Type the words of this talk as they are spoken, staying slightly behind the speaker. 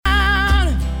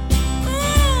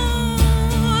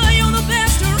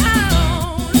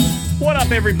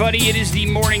up, everybody? It is the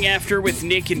morning after with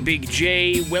Nick and Big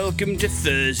J. Welcome to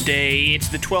Thursday. It's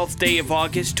the 12th day of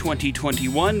August,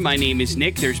 2021. My name is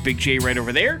Nick. There's Big J right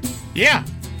over there. Yeah.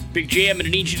 Big J, I'm going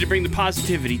to need you to bring the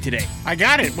positivity today. I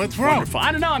got it. What's wrong? Wonderful.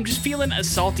 I don't know. I'm just feeling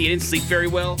salty. I didn't sleep very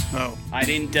well. Oh.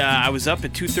 I was up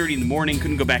at 2:30 in the morning,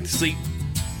 couldn't go back to sleep.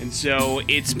 And so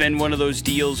it's been one of those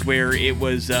deals where it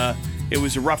was a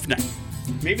rough night.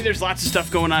 Maybe there's lots of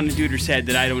stuff going on in Duder's head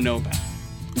that I don't know about.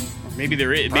 Or maybe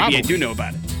there is. Probably. Maybe I do know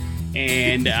about it.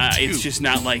 And it's just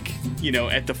not like,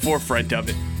 at the forefront of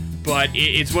it. But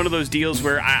it's one of those deals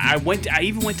where I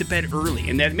even went to bed early.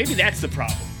 And maybe that's the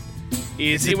problem.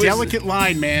 It's a delicate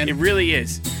line, man. It really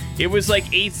is. It was like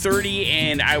 8:30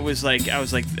 and I was like,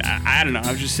 I don't know.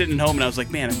 I was just sitting at home and I was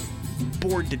like, man, I'm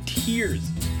bored to tears.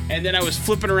 And then I was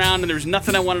flipping around and there was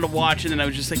nothing I wanted to watch. And then I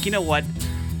was just like, you know what?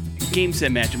 Game,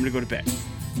 set, match. I'm going to go to bed.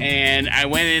 And I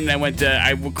went in and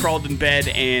I crawled in bed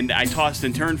and I tossed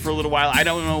and turned for a little while. I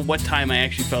don't know what time I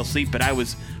actually fell asleep, but I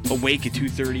was awake at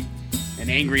 2:30 and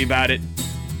angry about it.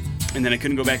 And then I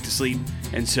couldn't go back to sleep.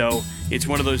 And so it's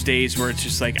one of those days where it's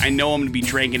just like, I know I'm going to be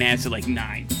dragging ass at like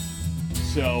 9.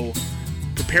 So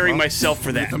preparing myself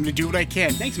for that. I'm going to do what I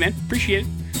can. Thanks, man. Appreciate it.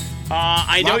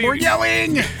 I know you're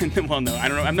yelling. Well, no, I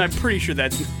don't know. I'm not pretty sure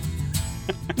that's.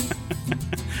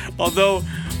 Although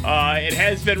it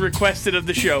has been requested of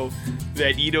the show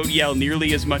that you don't yell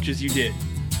nearly as much as you did.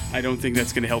 I don't think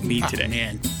that's going to help me today.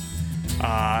 Man.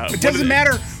 It doesn't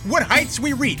matter what heights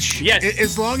we reach. Yes.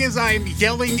 As long as I'm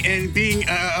yelling and being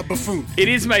a buffoon. It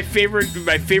is my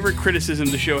favorite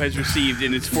criticism the show has received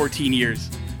in its 14 years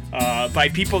by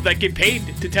people that get paid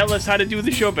to tell us how to do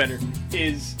the show better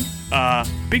is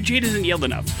Big J doesn't yell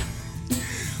enough.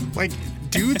 Like,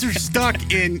 dudes are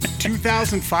stuck in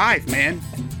 2005, man.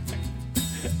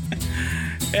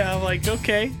 Yeah, I'm like,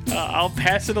 okay, I'll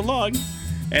pass it along.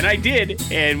 And I did,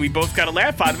 and we both got a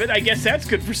laugh out of it. I guess that's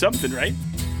good for something, right?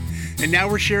 And now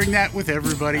we're sharing that with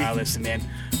everybody. Listen, man,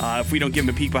 if we don't give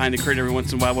them a peek behind the curtain every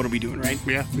once in a while, what are we doing, right?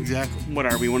 Yeah, exactly. What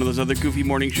are we, one of those other goofy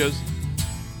morning shows?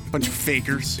 Bunch of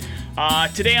fakers.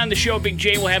 Today on the show, Big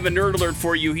J will have a nerd alert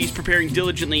for you. He's preparing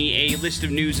diligently a list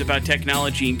of news about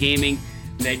technology and gaming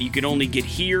that you can only get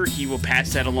here. He will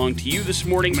pass that along to you this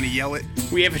morning. I'm going to yell it.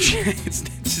 We have a chance.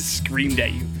 Just screamed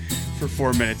at you for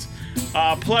 4 minutes.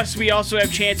 Plus, we also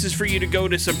have chances for you to go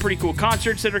to some pretty cool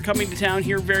concerts that are coming to town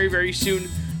here very, very soon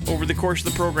over the course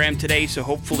of the program today. So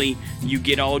hopefully you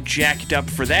get all jacked up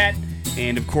for that.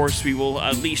 And, of course, we will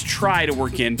at least try to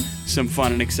work in some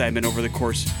fun and excitement over the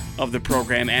course of the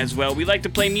program as well. We like to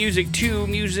play music, too.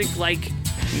 Music like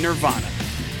Nirvana.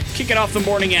 Kicking off the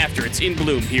morning after. It's In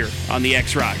Bloom here on the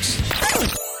X-Rocks.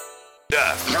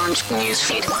 Launch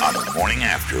newsfeed on the morning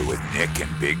after with Nick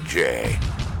and Big J.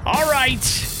 All right.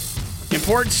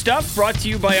 Important stuff brought to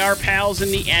you by our pals in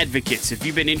the Advocates. If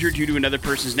you've been injured due to another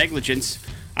person's negligence,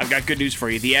 I've got good news for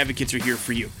you. The Advocates are here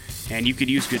for you. And you could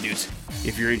use good news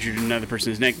if you're injured in another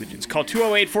person's negligence. Call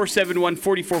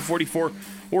 208-471-4444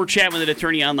 or chat with an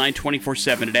attorney online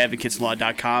 24/7 at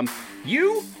advocateslaw.com.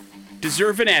 You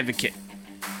deserve an advocate.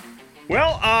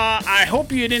 Well, I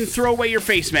hope you didn't throw away your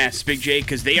face masks, Big J,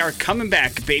 because they are coming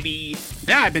back, baby.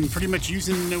 Yeah, I've been pretty much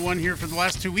using the one here for the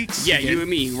last 2 weeks. Yeah, you and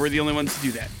me, we're the only ones to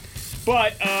do that.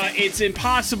 But it's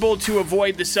impossible to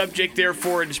avoid the subject,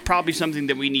 therefore it is probably something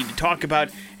that we need to talk about,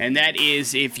 and that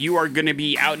is if you are going to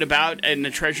be out and about in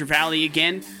the Treasure Valley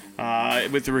again,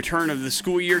 with the return of the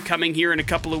school year coming here in a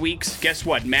couple of weeks, guess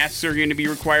what? Masks are going to be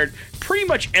required pretty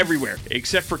much everywhere,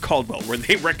 except for Caldwell, where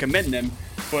they recommend them,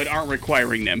 but aren't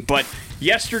requiring them. But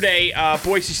yesterday,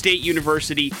 Boise State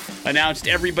University announced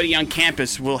everybody on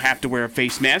campus will have to wear a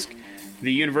face mask.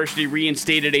 The university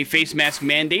reinstated a face mask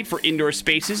mandate for indoor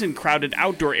spaces and crowded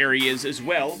outdoor areas as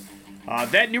well.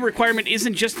 That new requirement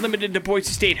isn't just limited to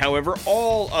Boise State, however.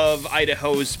 All of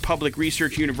Idaho's public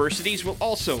research universities will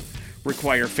also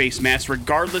require face masks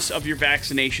regardless of your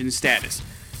vaccination status.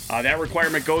 That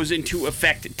requirement goes into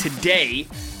effect today,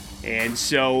 and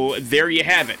so there you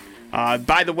have it.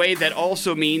 By the way, that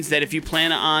also means that if you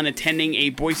plan on attending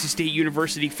a Boise State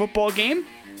University football game,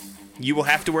 you will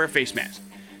have to wear a face mask.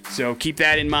 So keep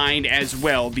that in mind as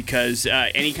well, because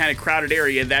any kind of crowded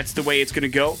area, that's the way it's going to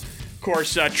go. Of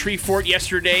course, Treefort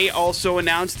yesterday also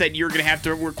announced that you're going to have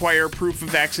to require proof of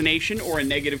vaccination or a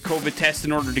negative COVID test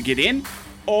in order to get in.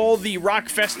 All the rock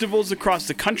festivals across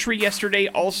the country yesterday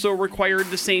also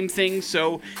required the same thing,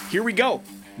 so here we go.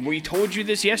 We told you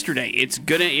this yesterday. It's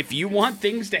gonna, if you want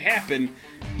things to happen,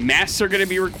 masks are going to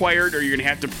be required, or you're going to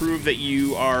have to prove that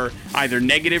you are either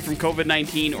negative from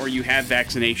COVID-19 or you have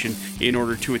vaccination in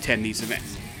order to attend these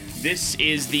events. This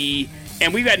is the,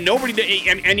 and we've got nobody to,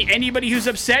 anybody who's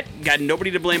upset, got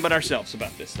nobody to blame but ourselves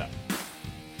about this stuff.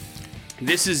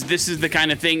 This is the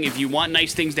kind of thing, if you want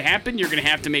nice things to happen, you're going to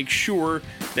have to make sure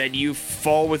that you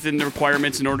fall within the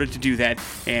requirements in order to do that.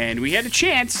 And we had a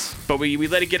chance, but we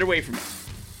let it get away from us.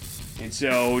 And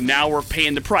so now we're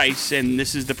paying the price, and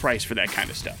this is the price for that kind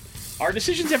of stuff. Our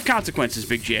decisions have consequences,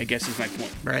 Big J, I guess is my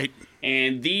point. Right.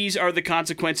 And these are the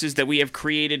consequences that we have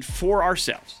created for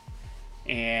ourselves.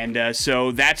 And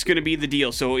so that's going to be the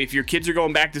deal. So if your kids are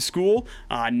going back to school,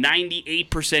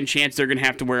 98% chance they're going to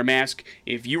have to wear a mask.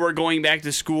 If you are going back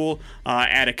to school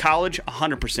at a college,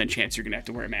 100% chance you're going to have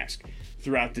to wear a mask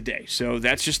throughout the day. So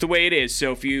that's just the way it is.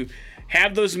 So if you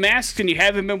have those masks and you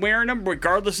haven't been wearing them,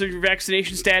 regardless of your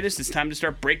vaccination status, it's time to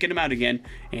start breaking them out again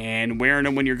and wearing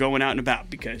them when you're going out and about,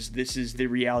 because this is the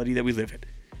reality that we live in.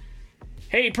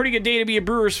 Hey, pretty good day to be a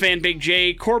Brewers fan, Big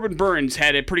J. Corbin Burns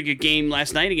had a pretty good game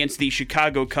last night against the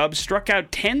Chicago Cubs. Struck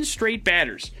out 10 straight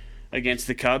batters against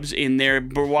the Cubs in their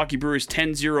Milwaukee Brewers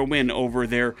 10-0 win over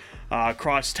their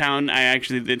crosstown.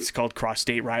 It's called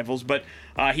cross-state rivals. But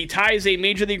he ties a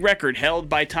Major League record held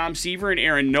by Tom Seaver and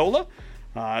Aaron Nola.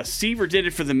 Seaver did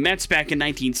it for the Mets back in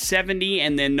 1970,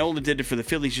 and then Nola did it for the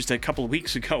Phillies just a couple of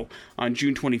weeks ago on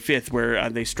June 25th, where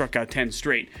they struck out 10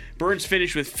 straight. Burns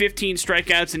finished with 15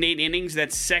 strikeouts in 8 innings.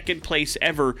 That's second place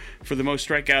ever for the most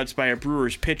strikeouts by a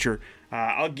Brewers pitcher.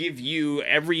 I'll give you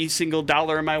every single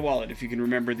dollar in my wallet if you can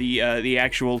remember the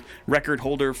actual record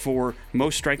holder for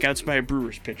most strikeouts by a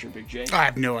Brewers pitcher, Big J. I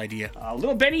have no idea.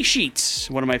 Little Benny Sheets,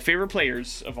 one of my favorite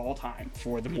players of all time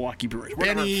for the Milwaukee Brewers. We're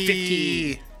number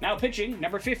 15. Now pitching,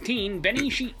 number 15, Benny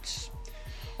Sheets.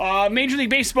 Major League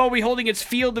Baseball will be holding its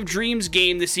Field of Dreams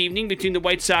game this evening between the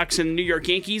White Sox and the New York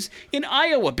Yankees in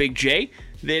Iowa, Big J.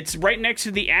 It's right next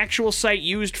to the actual site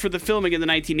used for the filming of the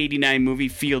 1989 movie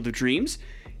Field of Dreams.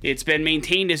 It's been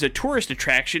maintained as a tourist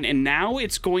attraction, and now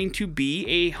it's going to be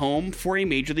a home for a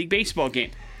Major League Baseball game.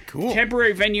 Cool.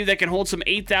 Temporary venue that can hold some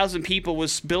 8,000 people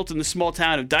was built in the small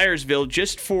town of Dyersville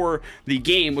just for the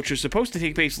game, which was supposed to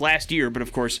take place last year, but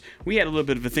of course, we had a little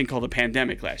bit of a thing called a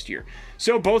pandemic last year.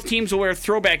 So both teams will wear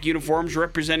throwback uniforms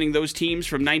representing those teams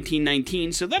from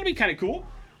 1919, so that'll be kind of cool.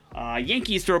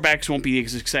 Yankees throwbacks won't be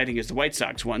as exciting as the White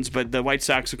Sox ones, but the White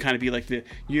Sox will kind of be like the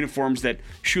uniforms that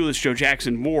Shoeless Joe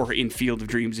Jackson wore in Field of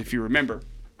Dreams, if you remember.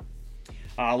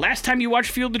 Last time you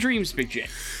watched Field of Dreams, Big J?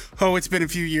 Oh, it's been a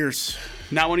few years.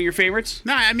 Not one of your favorites?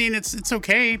 No, I mean, it's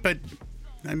okay, but,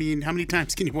 I mean, how many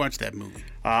times can you watch that movie?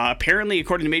 Apparently,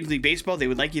 according to Major League Baseball, they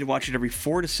would like you to watch it every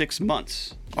 4 to 6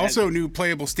 months. Also, new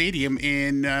playable stadium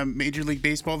in Major League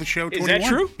Baseball, the show 21. Is that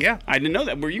true? Yeah. I didn't know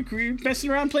that. Were you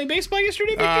messing around playing baseball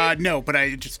yesterday, Big J? No, but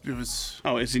it was...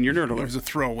 Oh, it's in your Nerd Alert. It was a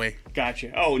throwaway.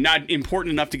 Gotcha. Oh, not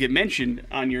important enough to get mentioned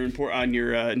on your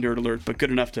Nerd Alert, but good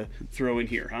enough to throw in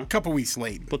here, huh? A couple weeks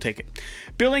late. We'll take it.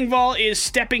 Bill Engvall is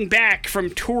stepping back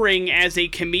from touring as a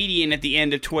comedian at the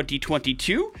end of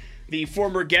 2022. The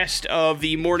former guest of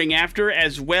the Morning After,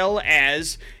 as well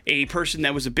as a person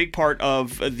that was a big part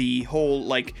of the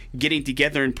whole, getting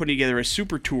together and putting together a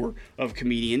super tour of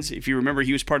comedians. If you remember,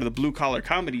 he was part of the Blue Collar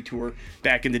Comedy Tour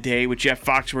back in the day with Jeff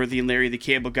Foxworthy and Larry the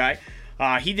Cable Guy.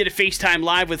 He did a FaceTime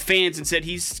Live with fans and said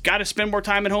he's got to spend more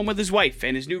time at home with his wife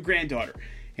and his new granddaughter.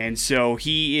 And so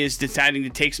he is deciding to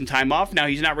take some time off. Now,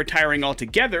 he's not retiring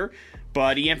altogether,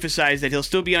 but he emphasized that he'll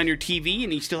still be on your TV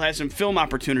and he still has some film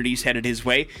opportunities headed his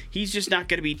way. He's just not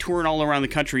going to be touring all around the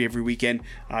country every weekend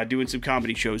doing some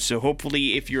comedy shows. So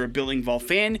hopefully, if you're a Bill Engvall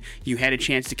fan, you had a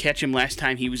chance to catch him last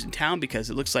time he was in town, because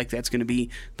it looks like that's going to be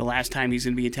the last time he's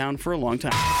going to be in town for a long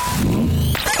time.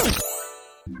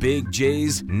 Big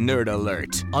J's Nerd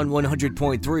Alert on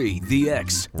 100.3 The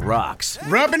X Rocks.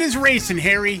 Rubbing is racing,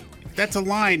 Harry. That's a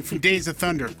line from Days of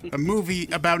Thunder, a movie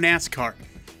about NASCAR.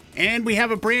 And we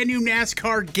have a brand new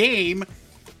NASCAR game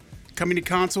coming to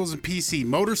consoles and PC.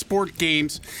 Motorsport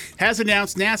Games has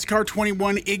announced NASCAR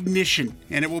 21 Ignition,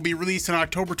 and it will be released on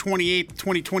October 28th,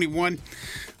 2021.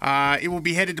 It will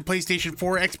be headed to PlayStation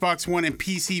 4, Xbox One, and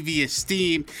PC via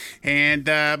Steam. And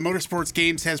Motorsports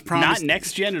Games has promised... Not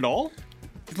next gen at all?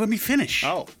 Let me finish.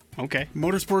 Oh. Okay.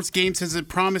 Motorsports Games has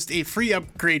promised a free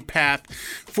upgrade path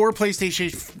for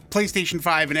PlayStation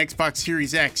 5 and Xbox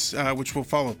Series X, which will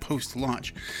follow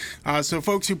post-launch. So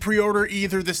folks who pre-order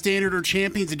either the Standard or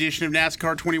Champions Edition of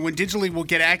NASCAR 21 digitally will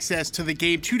get access to the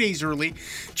game 2 days early.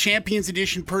 Champions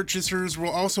Edition purchasers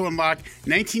will also unlock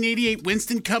 1988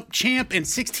 Winston Cup champ and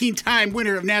 16-time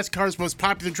winner of NASCAR's most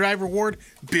popular driver award,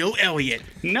 Bill Elliott.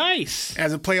 Nice.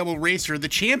 As a playable racer, the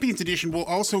Champions Edition will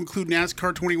also include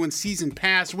NASCAR 21 Season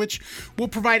Pass, which will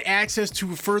provide access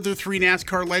to a further 3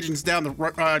 NASCAR legends down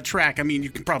the track. I mean, you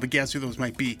can probably guess who those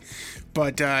might be.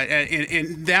 But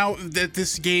and now that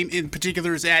this game in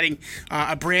particular is adding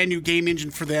a brand new game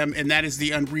engine for them, and that is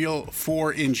the Unreal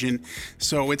 4 engine.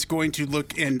 So it's going to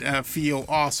look and feel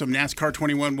awesome. NASCAR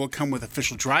 21 will come with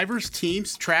official drivers,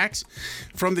 teams, tracks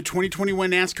from the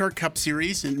 2021 NASCAR Cup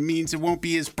Series. It means it won't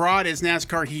be as broad as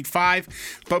NASCAR Heat 5,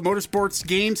 but Motorsports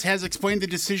Games has explained the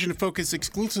decision to focus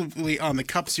exclusively on the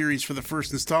Cup Series for the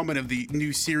first installment of the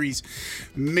new series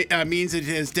means it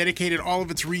has dedicated all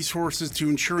of its resources to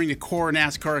ensuring the core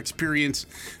NASCAR experience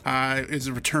is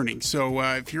returning. So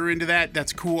if you're into that,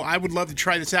 that's cool. I would love to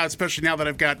try this out, especially now that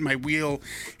I've got my wheel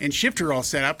and shifter all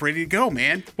set up, ready to go,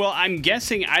 man. Well, I'm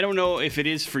guessing, I don't know if it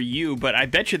is for you, but I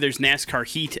bet you there's NASCAR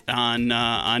Heat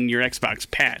on your Xbox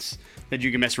Pass that you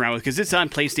can mess around with, because it's on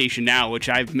PlayStation Now, which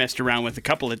I've messed around with a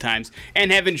couple of times and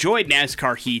have enjoyed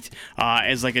NASCAR Heat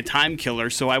as like a time killer.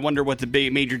 So I wonder what the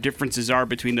major differences are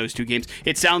between those two games.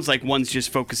 It sounds like one's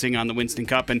just focusing on the Winston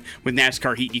Cup, and with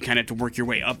NASCAR Heat, you kind of have to work your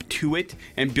way up to it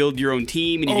and build your own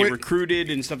team, and you get recruited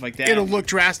and stuff like that. It'll look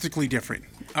drastically different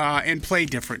and play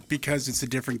different because it's a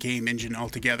different game engine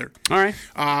altogether. All right.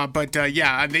 But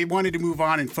yeah, they wanted to move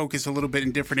on and focus a little bit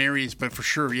in different areas, but for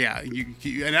sure, yeah.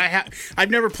 And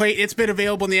I've never played. It's been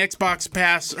available in the Xbox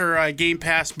Pass or Game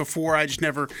Pass before. I just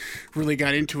never really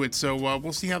got into it. So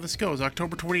we'll see how this goes.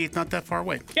 October 28th, not that far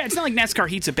away. Yeah, it's not like NASCAR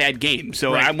Heat's a bad game,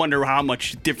 so right. I wonder how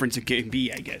much difference it can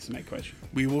be, I guess, is my question.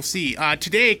 We will see.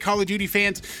 Today, Call of Duty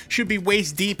fans should be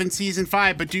waist deep in Season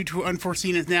 5, but due to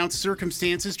unforeseen announced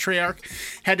circumstances, Treyarch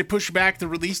had to push back the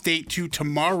release date to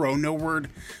tomorrow. No word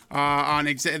on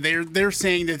they're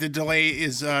saying that the delay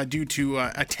is due to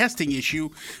a testing issue,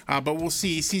 but we'll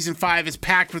see. Season 5 is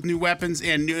packed with new weapons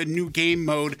and new game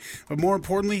mode, but more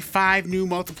importantly, 5 new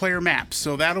multiplayer maps.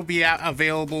 So that'll be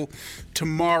available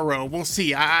tomorrow. We'll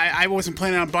see. I wasn't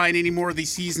planning on buying any more of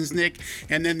these seasons, Nick,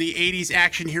 and then the 80s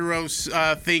action heroes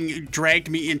thing dragged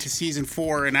me into Season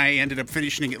 4, and I ended up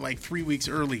finishing it like 3 weeks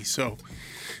early. So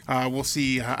we'll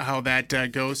see how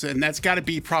that goes. And that's got to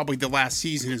be probably the last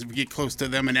season as we get close to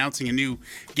them announcing a new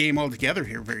game altogether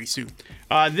here very soon.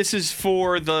 This is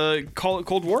for the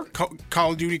Cold War?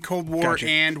 Call of Duty Cold War Gotcha.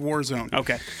 and Warzone.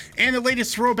 Okay. And the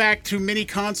latest throwback to mini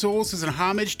consoles is an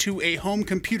homage to a home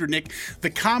computer, Nick,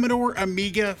 the Commodore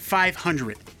Amiga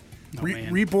 500.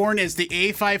 Reborn as the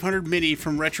A500 Mini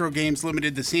from Retro Games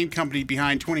Limited, the same company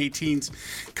behind 2018's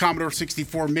Commodore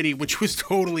 64 Mini, which was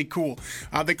totally cool.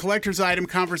 The collector's item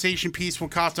conversation piece will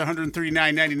cost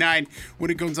 $139.99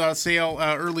 when it goes on sale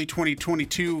early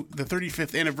 2022, the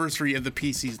 35th anniversary of the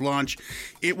PC's launch.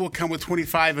 It will come with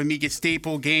 25 Amiga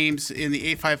staple games in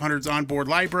the A500's onboard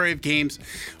library of games,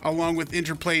 along with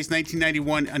Interplay's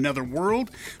 1991 Another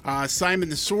World, Simon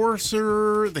the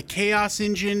Sorcerer, the Chaos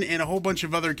Engine, and a whole bunch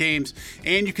of other games.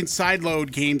 And you can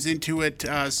sideload games into it,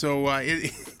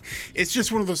 it's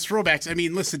just one of those throwbacks. I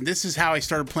mean, listen, this is how I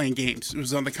started playing games. It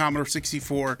was on the Commodore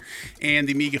 64 and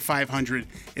the Amiga 500.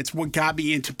 It's what got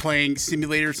me into playing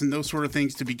simulators and those sort of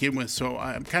things to begin with, so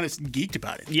I'm kind of geeked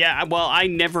about it. Yeah, well, I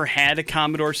never had a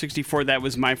Commodore 64. That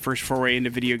was my first foray into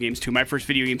video games, too. My first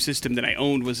video game system that I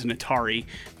owned was an Atari,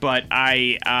 but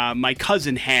my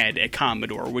cousin had a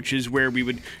Commodore, which is where we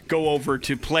would go over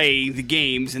to play the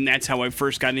games, and that's how I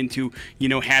first got into,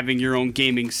 having your own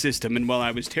gaming system. And while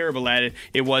I was terrible at it,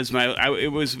 it was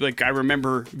like I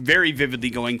remember very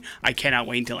vividly going, I cannot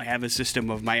wait until I have a system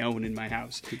of my own in my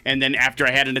house. And then after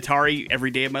I had an Atari,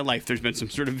 every day of my life, there's been some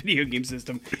sort of video game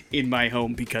system in my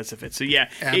home because of it. So yeah,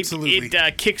 absolutely. It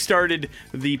kickstarted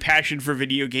the passion for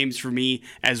video games for me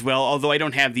as well, although I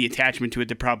don't have the attachment to it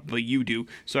that probably you do,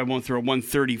 so I won't throw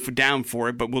 130 down for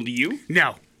it, but will you?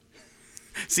 No.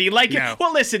 So you like No. it?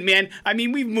 Well, listen, man. I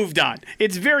mean, we've moved on.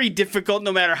 It's very difficult,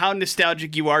 no matter how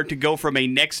nostalgic you are, to go from a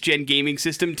next-gen gaming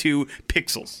system to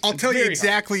pixels. I'll It's tell you very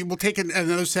exactly. Hard. We'll take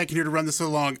another second here to run this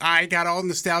along. I got all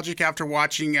nostalgic after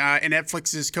watching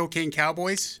Netflix's Cocaine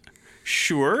Cowboys.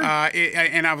 Sure.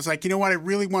 And I was like, you know what? I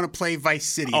really want to play Vice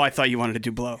City. Oh, I thought you wanted to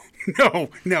do Blow.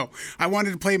 No. I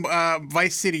wanted to play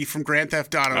Vice City from Grand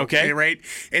Theft Auto. Okay. Right?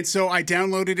 And so I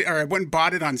downloaded it, or I went and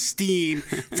bought it on Steam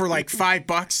for like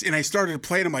 $5, and I started to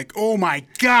play it. I'm like, oh my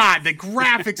God, the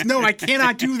graphics. No, I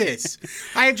cannot do this.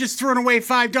 I have just thrown away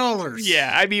 $5.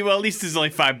 Yeah, I mean, well, at least it's only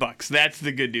 $5. That's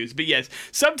the good news. But yes,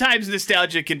 sometimes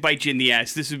nostalgia can bite you in the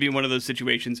ass. This would be one of those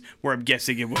situations where I'm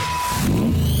guessing it would.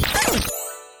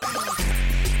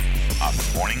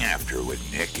 Morning After with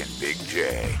Nick and Big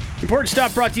J. Important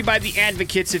stuff brought to you by The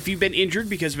Advocates. If you've been injured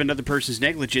because of another person's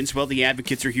negligence, well, The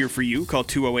Advocates are here for you. Call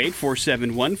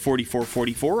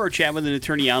 208-471-4444 or chat with an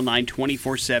attorney online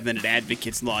 24/7 at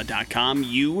advocateslaw.com.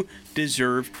 You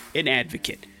deserve an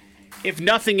advocate. If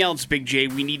nothing else, Big J,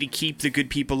 we need to keep the good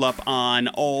people up on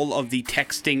all of the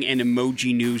texting and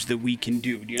emoji news that we can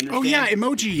do. Do you understand? Oh, yeah,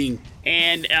 emojiing.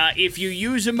 And if you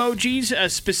use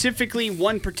emojis, specifically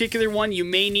one particular one, you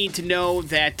may need to know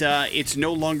that it's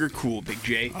no longer cool, Big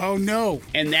J. Oh, no.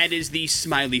 And that is the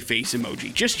smiley face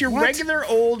emoji. Just your What? regular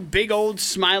old, big old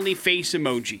smiley face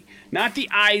emoji. Not the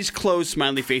eyes closed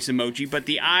smiley face emoji, but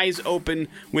the eyes open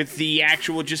with the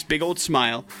actual just big old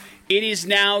smile. It is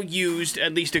now used,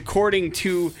 at least according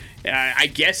to, I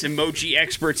guess, emoji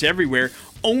experts everywhere,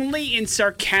 only in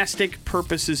sarcastic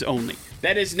purposes only.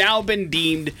 That has now been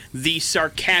deemed the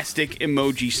sarcastic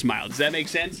emoji smile. Does that make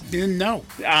sense? No.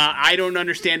 I don't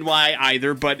understand why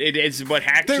either, but it is what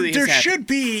actually There has happened. should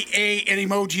be an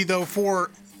emoji, though, for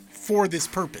this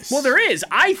purpose. Well, there is.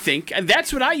 I think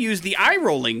that's what I use the eye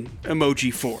rolling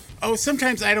emoji for. Oh,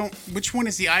 sometimes I don't... Which one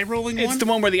is the eye-rolling one? It's the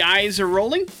one where the eyes are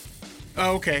rolling.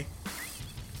 Oh, okay.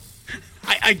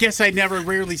 I guess I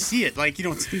rarely see it. Like, you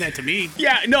don't send that to me.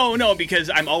 Yeah, no, because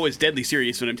I'm always deadly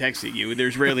serious when I'm texting you.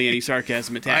 There's rarely any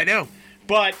sarcasm attached. I know.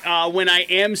 But when I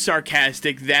am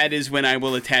sarcastic, that is when I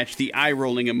will attach the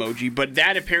eye-rolling emoji. But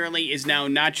that apparently is now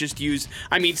not just used...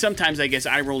 I mean, sometimes I guess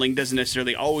eye-rolling doesn't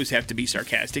necessarily always have to be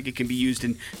sarcastic. It can be used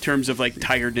in terms of, like,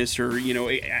 tiredness or,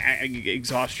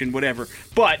 exhaustion, whatever.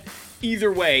 But...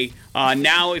 either way,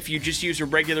 now if you just use a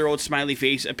regular old smiley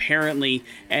face, apparently,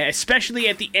 especially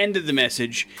at the end of the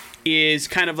message, is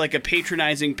kind of like a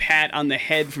patronizing pat on the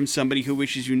head from somebody who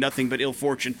wishes you nothing but ill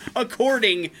fortune,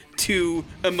 according to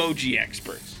emoji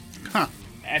experts. Huh.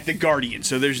 At The Guardian.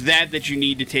 So there's that you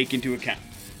need to take into account.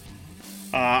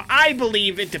 I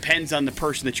believe it depends on the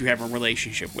person that you have a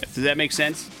relationship with. Does that make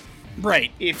sense?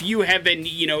 Right. If you have been,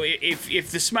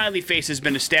 if the smiley face has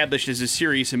been established as a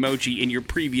serious emoji in your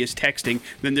previous texting,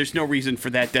 then there's no reason for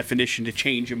that definition to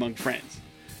change among friends.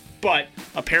 But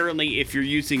apparently, if you're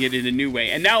using it in a new way,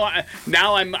 and now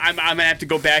I'm gonna have to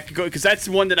go back because that's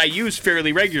the one that I use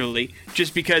fairly regularly,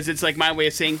 just because it's like my way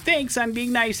of saying thanks, I'm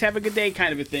being nice, have a good day,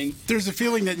 kind of a thing. There's a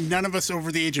feeling that none of us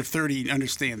over the age of 30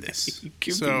 understand this.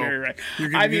 You're So very right. you're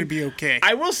gonna be okay.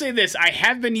 I will say this: I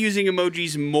have been using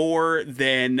emojis more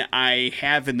than I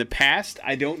have in the past.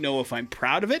 I don't know if I'm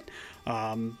proud of it.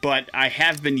 But I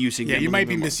have been using them. You a might little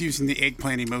be bit more. misusing the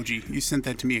eggplant emoji. You sent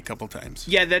that to me a couple times.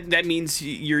 Yeah, that means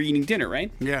you're eating dinner,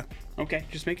 right? Yeah. Okay,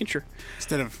 just making sure.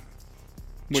 Instead of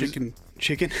What is- chicken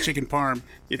Chicken? parm.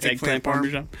 It's eggplant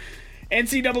parmesan.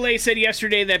 NCAA said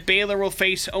yesterday that Baylor will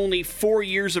face only 4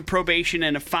 years of probation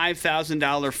and a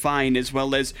 $5,000 fine, as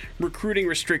well as recruiting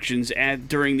restrictions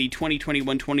during the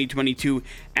 2021-2022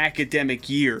 academic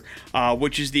year,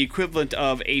 which is the equivalent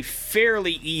of a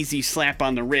fairly easy slap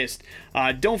on the wrist.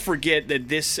 Don't forget that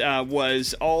this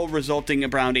was all resulting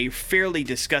around a fairly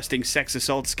disgusting sex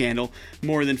assault scandal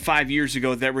more than 5 years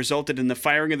ago that resulted in the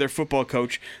firing of their football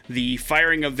coach, the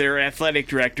firing of their athletic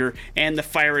director, and the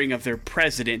firing of their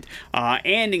president,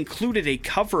 and included a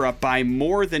cover-up by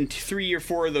more than 3 or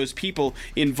 4 of those people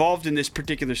involved in this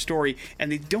particular story,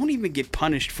 and they don't even get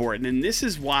punished for it. And this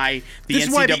is why the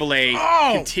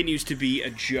NCAA continues to be a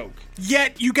joke.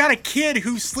 Yet you got a kid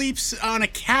who sleeps on a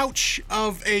couch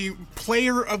of a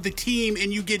player of the team,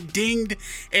 and you get dinged,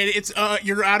 and it's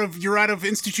you're out of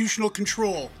institutional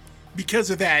control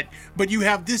because of that. But you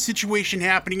have this situation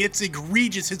happening. It's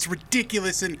egregious. It's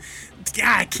ridiculous, and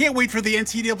I can't wait for the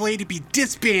NCAA to be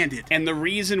disbanded. And the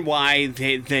reason why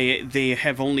they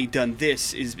have only done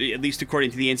this is, at least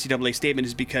according to the NCAA statement,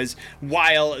 is because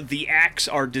while the acts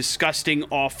are disgusting,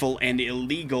 awful, and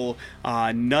illegal,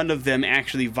 none of them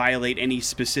actually violate any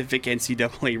specific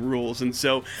NCAA rules. And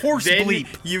so Horse then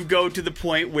bleep. you go to the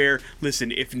point where,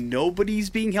 listen, if nobody's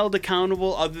being held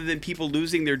accountable other than people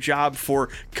losing their job for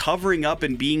covering up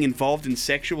and being involved in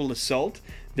sexual assault,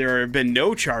 there have been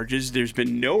no charges, there's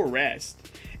been no arrest,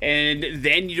 and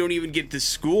then you don't even get the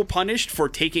school punished for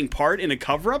taking part in a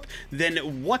cover-up,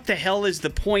 then what the hell is the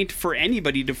point for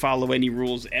anybody to follow any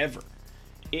rules ever?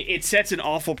 It sets an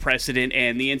awful precedent,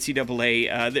 and the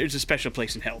NCAA, there's a special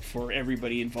place in hell for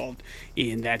everybody involved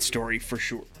in that story for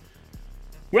sure.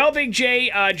 Well, Big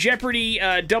J, Jeopardy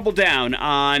doubled down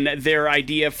on their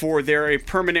idea for their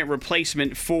permanent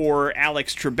replacement for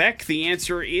Alex Trebek. The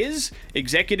answer is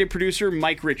executive producer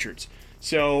Mike Richards.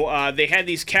 So they had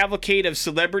these cavalcade of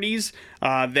celebrities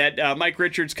that Mike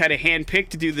Richards kind of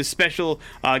handpicked to do the special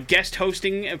guest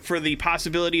hosting for the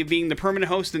possibility of being the permanent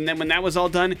host. And then when that was all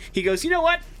done, he goes, you know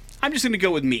what? I'm just going to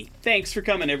go with me. Thanks for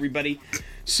coming, everybody.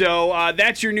 So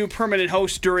that's your new permanent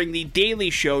host during the Daily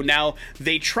Show. Now,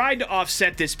 they tried to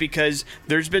offset this because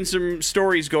there's been some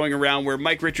stories going around where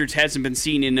Mike Richards hasn't been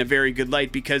seen in a very good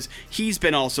light because he's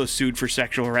been also sued for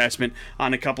sexual harassment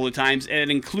on a couple of times, and it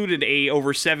included a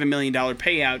over $7 million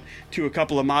payout to a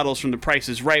couple of models from The Price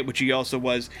is Right, which he also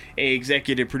was a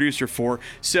executive producer for.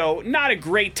 So not a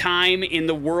great time in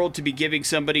the world to be giving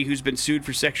somebody who's been sued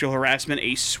for sexual harassment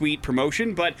a sweet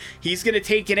promotion, but he's going to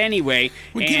take it anyway.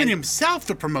 We're giving himself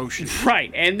the promotion.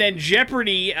 Right, and then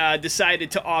Jeopardy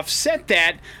decided to offset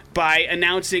that by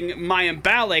announcing Mayim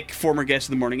Bialik, former guest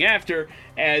of the Morning After,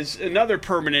 as another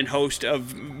permanent host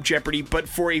of Jeopardy, but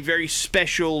for a very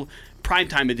special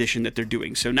primetime edition that they're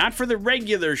doing. So not for the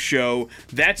regular show,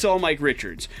 that's all Mike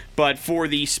Richards, but for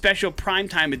the special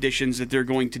primetime editions that they're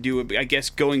going to do, I guess,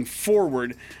 going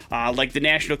forward, like the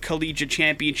National Collegiate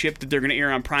Championship that they're going to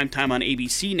air on primetime on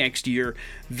ABC next year,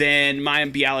 then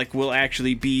Mayim Bialik will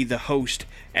actually be the host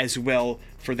as well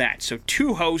for that. So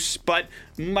 2 hosts, but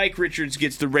Mike Richards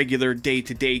gets the regular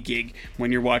day-to-day gig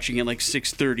when you're watching at like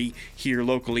 6:30 here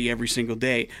locally every single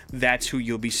day. That's who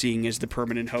you'll be seeing as the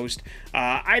permanent host.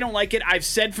 I don't like it. I've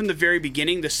said from the very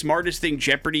beginning, the smartest thing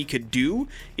Jeopardy could do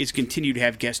is continue to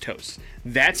have guest hosts.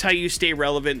 That's how you stay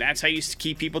relevant. That's how you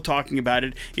keep people talking about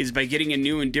it, is by getting a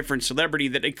new and different celebrity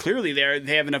that clearly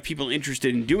they have enough people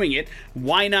interested in doing it.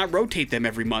 Why not rotate them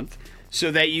every month? So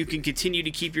that you can continue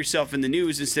to keep yourself in the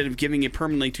news instead of giving it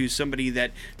permanently to somebody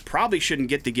that probably shouldn't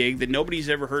get the gig, that nobody's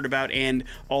ever heard about, and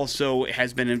also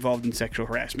has been involved in sexual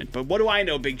harassment. But what do I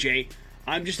know, Big J?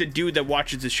 I'm just a dude that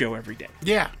watches the show every day.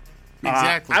 Yeah,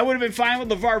 exactly. I would have been fine with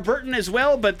LeVar Burton as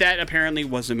well, but that apparently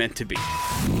wasn't meant to be.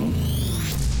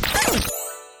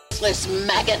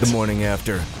 The Morning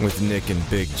After with Nick and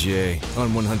Big J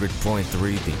on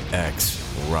 100.3 The X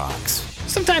Rocks.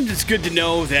 Sometimes it's good to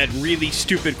know that really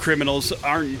stupid criminals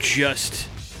aren't just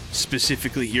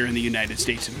specifically here in the United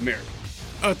States of America.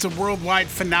 It's a worldwide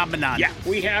phenomenon. Yeah,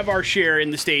 we have our share in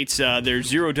the States. There's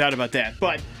zero doubt about that.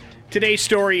 But today's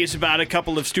story is about a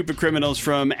couple of stupid criminals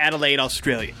from Adelaide,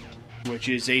 Australia, which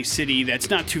is a city that's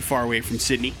not too far away from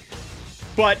Sydney.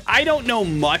 But I don't know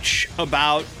much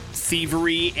about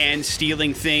thievery and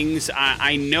stealing things.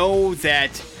 I know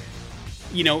that,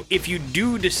 you know, if you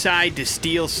do decide to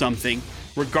steal something,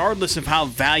 regardless of how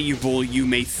valuable you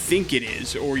may think it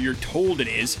is or you're told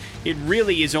it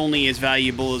really is only as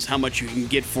valuable as how much you can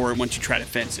get for it once you try to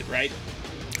fence it, right?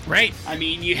 Right. I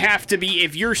mean, you have to be,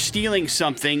 if you're stealing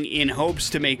something in hopes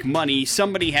to make money,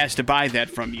 somebody has to buy that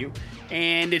from you,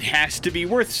 and it has to be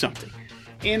worth something.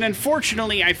 And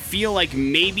unfortunately, I feel like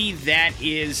maybe that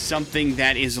is something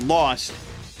that is lost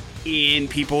in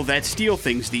people that steal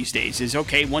things these days. Is,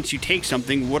 okay, once you take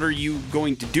something, what are you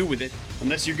going to do with it?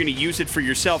 Unless you're going to use it for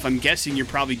yourself, I'm guessing you're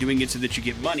probably doing it so that you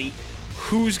get money.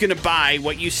 Who's going to buy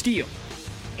what you steal?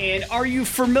 And are you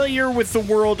familiar with the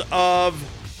world of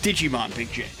Digimon,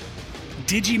 Big J?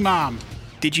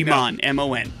 Digimon,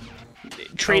 M-O-N.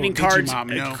 Trading cards.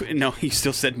 Digimon, no, he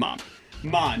still said mom.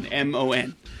 Mon,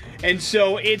 M-O-N. And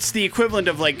so it's the equivalent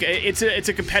of, like, it's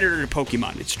a competitor to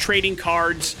Pokemon. It's trading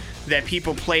cards that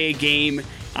people play a game,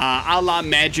 a la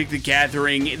Magic the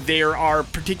Gathering. There are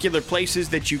particular places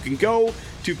that you can go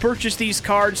to purchase these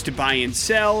cards, to buy and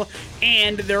sell,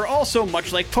 and there are also,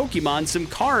 much like Pokemon, some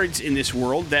cards in this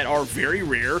world that are very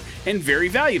rare and very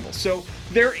valuable. So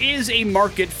there is a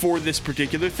market for this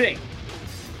particular thing.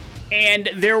 And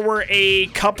there were a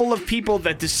couple of people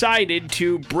that decided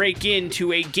to break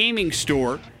into a gaming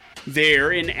store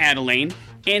there in Adelaide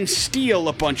and steal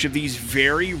a bunch of these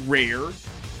very rare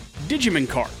Digimon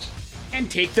cards and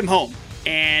take them home.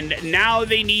 And now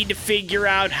they need to figure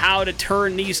out how to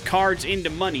turn these cards into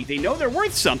money. They know they're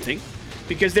worth something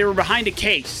because they were behind a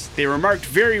case. They were marked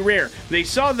very rare. They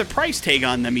saw the price tag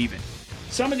on them even.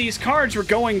 Some of these cards were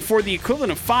going for the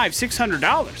equivalent of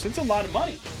 $500-$600. That's a lot of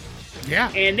money.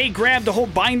 Yeah. And they grabbed a whole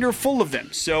binder full of them.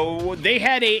 So they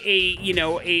had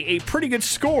a pretty good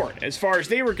score as far as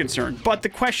they were concerned. But the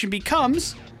question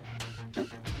becomes,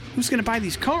 who's going to buy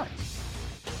these cards?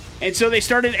 And so they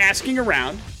started asking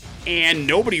around, and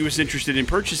nobody was interested in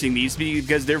purchasing these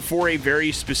because they're for a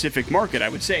very specific market, I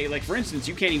would say. Like, for instance,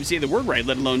 you can't even say the word right,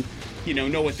 let alone,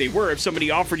 know what they were. If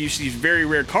somebody offered you these very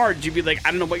rare cards, you'd be like,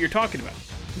 I don't know what you're talking about.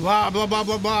 Blah, blah, blah,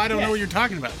 blah, blah. I don't know what you're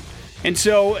talking about. And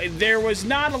so there was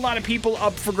not a lot of people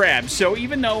up for grabs. So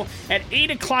even though at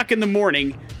 8 o'clock in the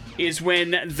morning is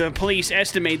when the police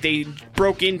estimate they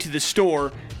broke into the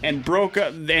store and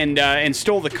and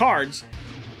stole the cards,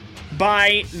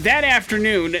 by that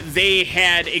afternoon, they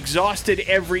had exhausted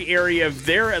every area of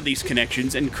their, at least,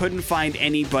 connections and couldn't find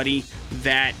anybody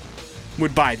that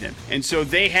would buy them. And so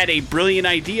they had a brilliant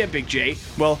idea, Big J.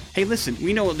 Well, hey, listen,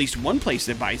 we know at least one place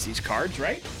that buys these cards,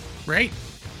 right? Right.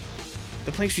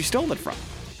 The place we stole it from.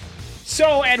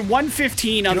 So at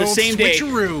 1:15 on the same day,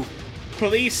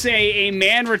 police say a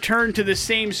man returned to the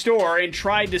same store and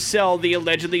tried to sell the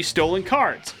allegedly stolen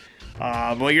cards.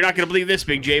 Well, you're not going to believe this,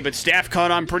 Big J, but staff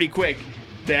caught on pretty quick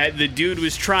that the dude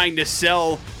was trying to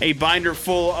sell a binder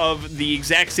full of the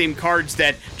exact same cards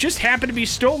that just happened to be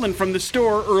stolen from the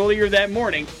store earlier that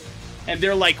morning. And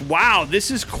they're like, wow,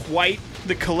 this is quite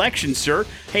the collection, sir.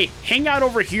 Hey, hang out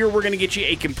over here. We're going to get you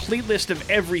a complete list of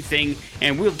everything,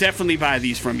 and we'll definitely buy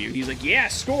these from you. And he's like, yeah,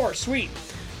 score, sweet.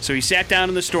 So he sat down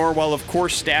in the store while, of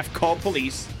course, staff called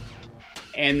police.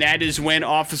 And that is when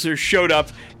officers showed up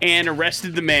and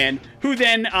arrested the man, who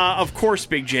then, of course,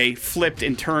 Big J, flipped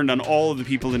and turned on all of the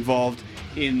people involved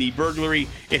in the burglary.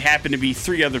 It happened to be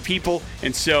 3 other people,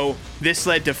 and so this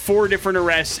led to 4 different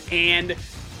arrests and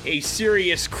a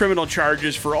serious criminal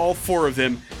charges for all 4 of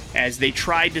them as they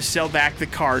tried to sell back the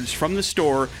cards from the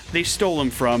store they stole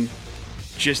them from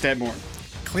just that morning.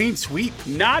 Clean sweep.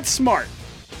 Not smart.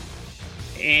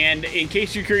 And in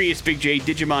case you're curious, Big J,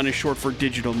 Digimon is short for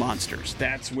Digital Monsters.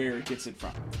 That's where it gets it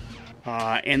from.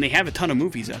 And they have a ton of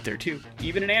movies out there, too.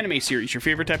 Even an anime series, your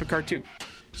favorite type of cartoon.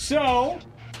 So,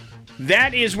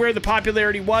 that is where the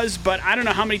popularity was, but I don't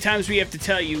know how many times we have to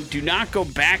tell you, do not go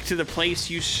back to the place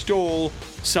you stole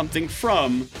something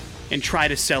from and try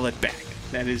to sell it back.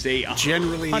 That is a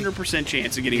 100%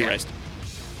 chance of getting arrested.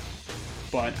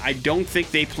 But I don't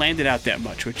think they planned it out that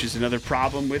much, which is another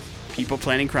problem with people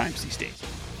planning crimes these days.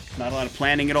 Not a lot of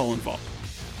planning at all involved.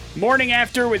 Morning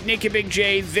After with Nick and Big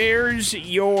J. There's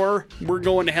your We're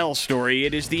Going to Hell story.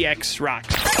 It is the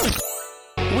X-Rocks.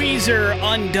 Weezer,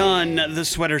 Undone, the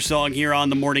sweater song here on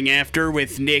the Morning After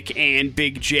with Nick and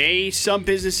Big J. Some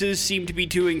businesses seem to be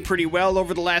doing pretty well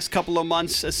over the last couple of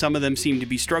months. Some of them seem to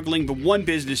be struggling, but one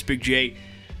business, Big J,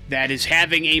 that is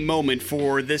having a moment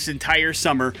for this entire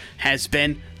summer has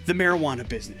been the marijuana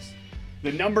business.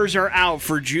 The numbers are out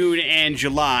for June and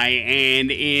July,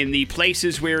 and in the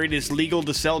places where it is legal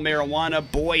to sell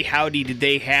marijuana, boy howdy did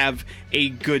they have a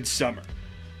good summer.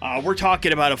 We're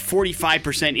talking about a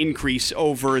 45% increase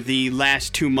over the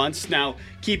last 2 months. Now,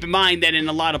 keep in mind that in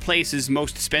a lot of places,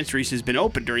 most dispensaries has been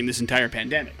open during this entire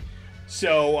pandemic.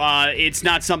 So it's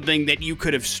not something that you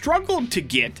could have struggled to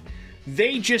get.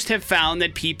 They just have found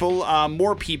that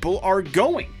more people are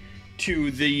going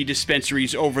to the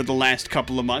dispensaries over the last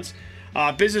couple of months.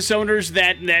 Business owners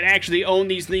that actually own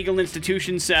these legal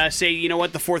institutions say, you know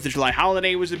what, the 4th of July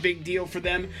holiday was a big deal for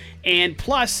them. And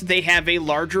plus, they have a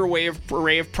larger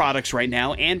array of products right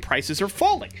now, and prices are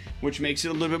falling, which makes it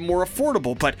a little bit more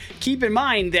affordable. But keep in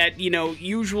mind that,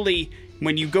 usually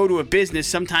when you go to a business,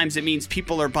 sometimes it means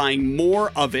people are buying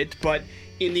more of it. But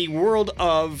in the world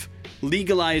of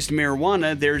legalized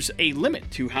marijuana, there's a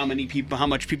limit to how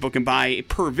much people can buy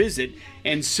per visit,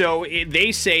 and so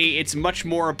they say it's much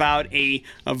more about a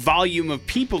volume of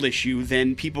people issue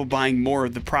than people buying more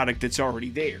of the product that's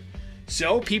already there.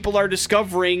 So people are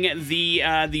discovering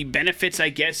the benefits, I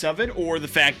guess, of it, or the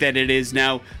fact that it is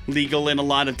now legal in a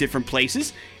lot of different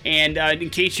places. And in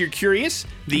case you're curious,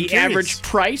 the average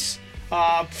price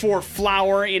for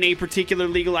flour in a particular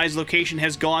legalized location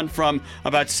has gone from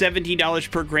about $17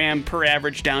 per gram per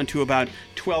average down to about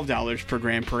 $12 per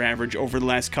gram per average over the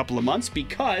last couple of months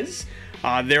because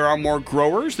there are more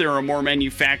growers, there are more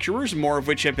manufacturers, more of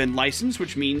which have been licensed,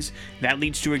 which means that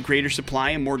leads to a greater supply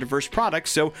and more diverse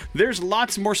products. So there's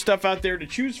lots more stuff out there to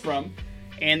choose from,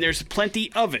 and there's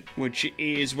plenty of it, which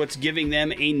is what's giving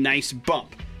them a nice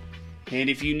bump. And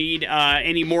if you need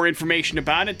any more information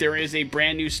about it, there is a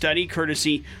brand new study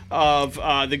courtesy of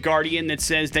The Guardian that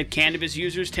says that cannabis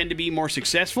users tend to be more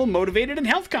successful, motivated, and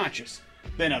health conscious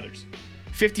than others.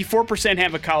 54%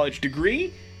 have a college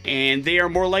degree, and they are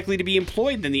more likely to be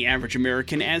employed than the average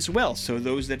American as well. So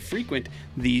those that frequent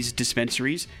these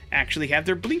dispensaries actually have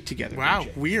their bleep together. Wow,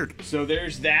 weird. So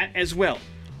there's that as well.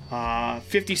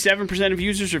 57% of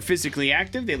users are physically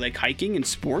active. They like hiking and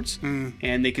sports,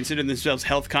 and they consider themselves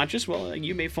health conscious. Well,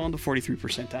 you may fall in the 43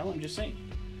 percentile. I'm just saying.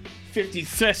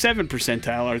 57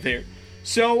 percentile are there.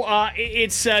 So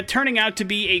it's turning out to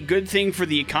be a good thing for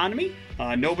the economy.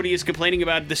 Nobody is complaining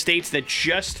about the states that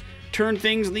just turned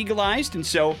things legalized, and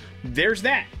so there's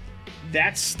that.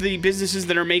 That's the businesses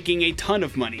that are making a ton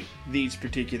of money these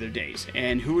particular days.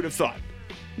 And who would have thought?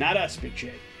 Not us, Big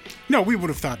J. No, we would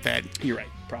have thought that. You're right,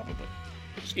 probably.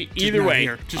 Either way,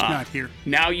 not here.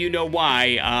 Now you know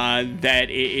why that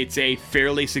it's a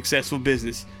fairly successful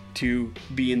business to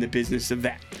be in the business of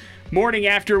that. Morning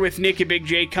After with Nick and Big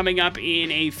J. Coming up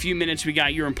in a few minutes, we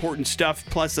got your important stuff.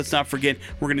 Plus, let's not forget,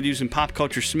 we're going to do some pop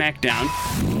culture smackdown.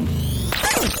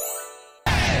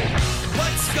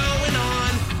 What's going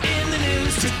on in the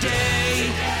news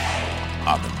today?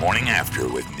 On the Morning After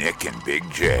with Nick and Big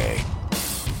J.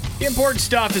 Important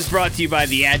stuff is brought to you by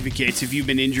The Advocates. If you've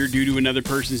been injured due to another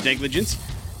person's negligence,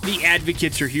 The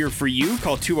Advocates are here for you.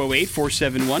 Call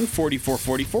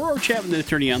 208-471-4444 or chat with an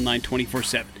attorney online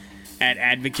 24/7 at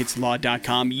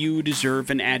advocateslaw.com. You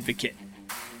deserve an advocate.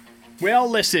 Well,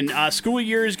 listen, school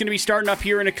year is going to be starting up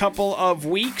here in a couple of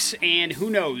weeks, and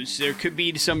who knows, there could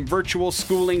be some virtual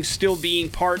schooling still being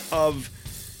part of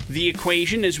the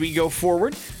equation as we go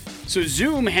forward. So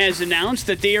Zoom has announced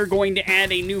that they are going to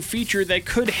add a new feature that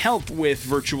could help with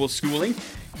virtual schooling.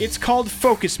 It's called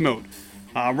Focus Mode.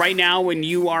 Right now, when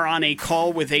you are on a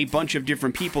call with a bunch of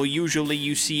different people, usually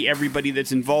you see everybody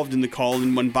that's involved in the call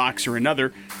in one box or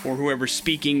another, or whoever's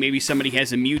speaking, maybe somebody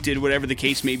has them muted, whatever the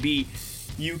case may be.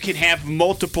 You can have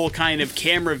multiple kind of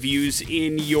camera views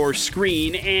in your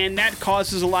screen, and that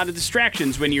causes a lot of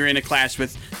distractions when you're in a class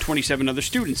with 27 other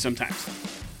students sometimes.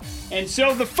 And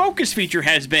so the focus feature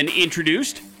has been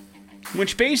introduced,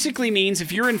 which basically means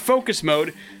if you're in focus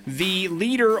mode, the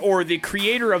leader or the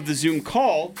creator of the Zoom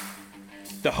call,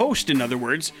 the host, in other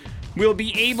words, will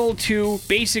be able to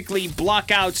basically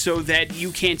block out so that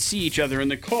you can't see each other in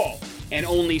the call and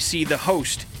only see the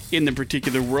host in the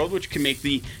particular world, which can make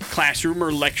the classroom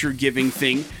or lecture giving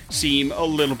thing seem a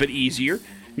little bit easier.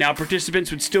 Now, participants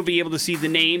would still be able to see the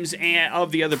names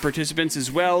of the other participants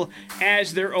as well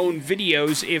as their own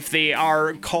videos if they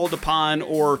are called upon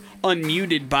or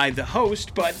unmuted by the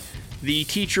host, but the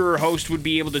teacher or host would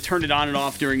be able to turn it on and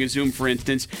off during a Zoom, for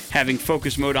instance, having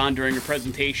focus mode on during a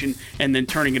presentation and then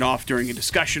turning it off during a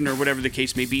discussion or whatever the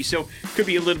case may be. So it could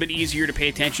be a little bit easier to pay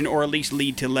attention or at least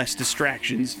lead to less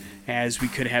distractions as we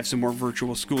could have some more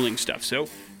virtual schooling stuff. So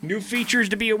new features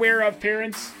to be aware of,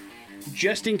 parents,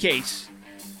 just in case.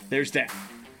 There's that.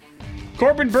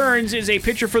 Corbin Burns is a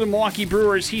pitcher for the Milwaukee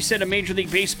Brewers. He set a Major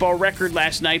League Baseball record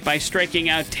last night by striking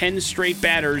out 10 straight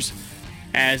batters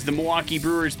as the Milwaukee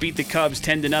Brewers beat the Cubs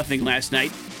 10-0 last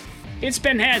night. It's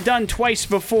been done twice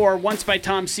before, once by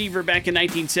Tom Seaver back in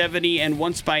 1970 and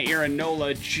once by Aaron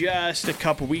Nola just a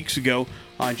couple weeks ago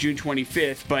on June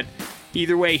 25th. But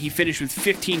either way, he finished with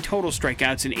 15 total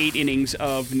strikeouts in 8 innings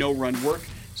of no-run work.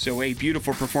 So a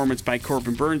beautiful performance by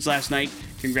Corbin Burns last night.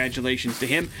 Congratulations to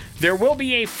him. There will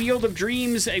be a Field of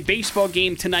Dreams, a baseball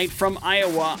game tonight from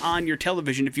Iowa on your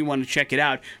television if you want to check it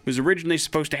out. It was originally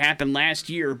supposed to happen last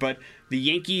year, but the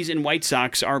Yankees and White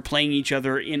Sox are playing each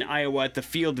other in Iowa at the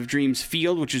Field of Dreams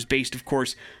Field, which is based, of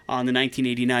course, on the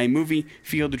 1989 movie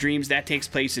Field of Dreams. That takes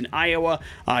place in Iowa.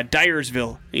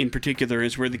 Dyersville, in particular,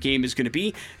 is where the game is going to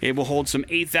be. It will hold some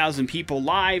 8,000 people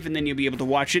live, and then you'll be able to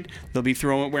watch it. They'll be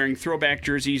wearing throwback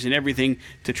jerseys and everything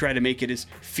to try to make it as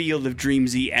Field of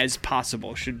Dreamsy as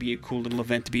possible. Should be a cool little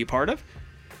event to be a part of.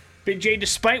 Big J,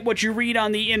 despite what you read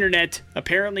on the internet,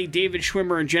 apparently David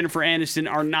Schwimmer and Jennifer Aniston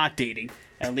are not dating.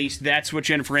 At least that's what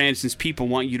Jennifer Aniston's people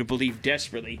want you to believe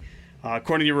desperately.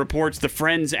 According to reports, the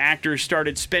Friends actors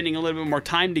started spending a little bit more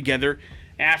time together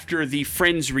after the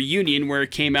Friends reunion, where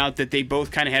it came out that they both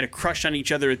kind of had a crush on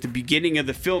each other at the beginning of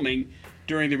the filming.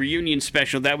 During the reunion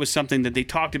special, that was something that they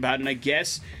talked about, and I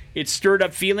guess it stirred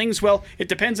up feelings. Well, it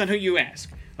depends on who you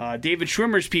ask. David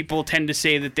Schwimmer's people tend to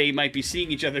say that they might be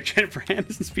seeing each other. Jennifer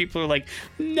Aniston's people are like,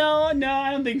 no,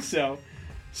 I don't think so.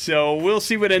 So we'll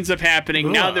see what ends up happening.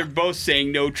 Ugh. Now they're both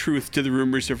saying no truth to the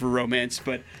rumors of a romance,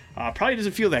 but probably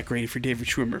doesn't feel that great for David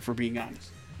Schwimmer, if we're being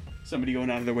honest. Somebody going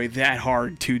out of their way that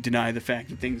hard to deny the fact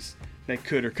that things that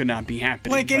could or could not be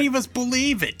happening. Like any of us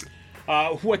believe it.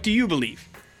 What do you believe?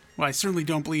 Well, I certainly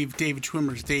don't believe David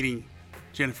Schwimmer's dating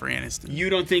Jennifer Aniston.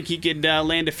 You don't think he could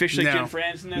land a fish like No. Jennifer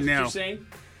Aniston? That's No. what you're saying?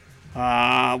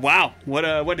 Wow.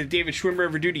 What did David Schwimmer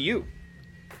ever do to you?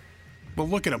 Well,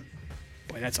 look at him.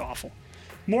 Boy, that's awful.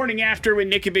 Morning After with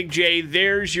Nick and Big J.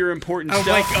 There's your important I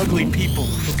stuff. like ugly people,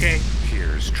 okay?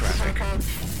 Here's traffic.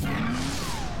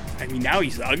 I mean, now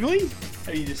he's ugly?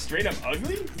 I mean, just straight up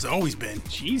ugly? It's always been.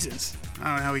 Jesus. I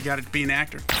don't know how he got it to be an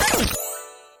actor.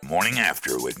 Morning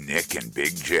After with Nick and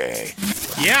Big J.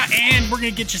 Yeah, and we're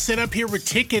going to get you set up here with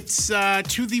tickets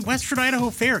to the Western Idaho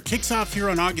Fair. Kicks off here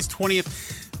on August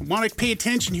 20th. Want to pay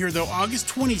attention here, though. August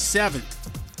 27th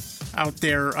out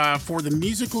there for the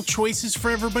musical choices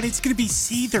for everybody. It's going to be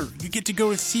Seether. You get to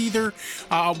go to Seether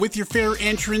with your fair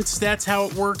entrance. That's how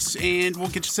it works, and we'll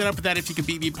get you set up with that if you can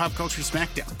beat me in Pop Culture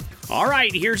Smackdown. All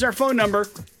right, here's our phone number.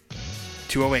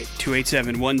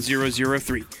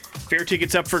 208-287-1003. Fair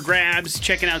tickets up for grabs.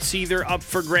 Checking out Seether up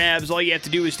for grabs. All you have to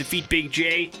do is defeat Big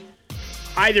J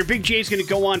Either Big J's going to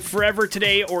go on forever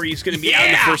today, or he's going to be out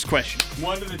in the first question.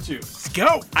 One of the two. Let's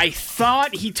go. I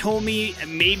thought he told me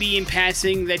maybe in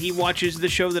passing that he watches the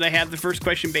show that I have the first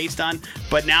question based on,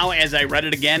 but now as I read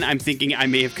it again, I'm thinking I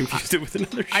may have confused it with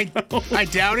another show. I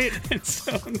doubt it,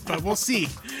 but we'll see.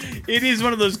 It is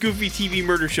one of those goofy TV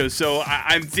murder shows, so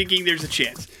I'm thinking there's a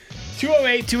chance.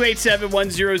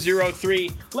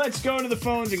 208-287-1003. Let's go to the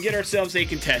phones and get ourselves a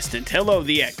contestant. Hello,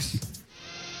 the X.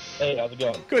 Hey, how's it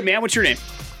going? Good, man. What's your name?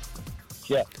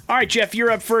 Jeff. All right, Jeff,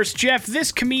 you're up first. Jeff,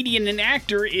 this comedian and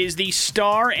actor is the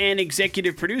star and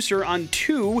executive producer on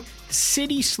 2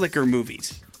 City Slicker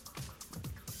movies.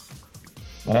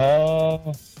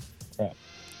 Crap.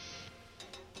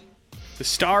 The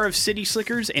star of City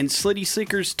Slickers and City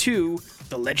Slickers 2,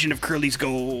 The Legend of Curly's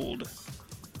Gold.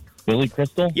 Billy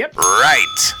Crystal? Yep.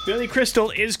 Right. Billy Crystal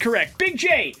is correct. Big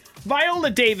J, Viola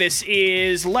Davis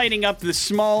is lighting up the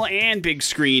small and big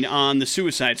screen on The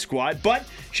Suicide Squad, but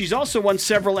she's also won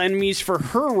several Emmys for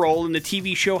her role in the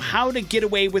TV show How to Get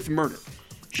Away with Murder.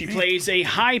 She plays a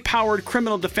high-powered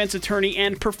criminal defense attorney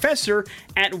and professor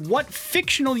at what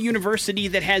fictional university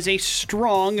that has a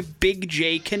strong Big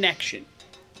J connection?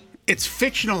 It's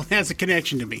fictional and has a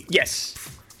connection to me. Yes.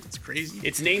 That's crazy.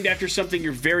 It's named after something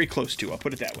you're very close to. I'll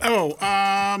put it that way. Oh,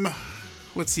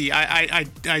 let's see. I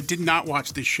did not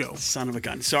watch this show. Son of a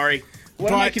gun. Sorry.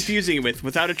 What am I confusing it with?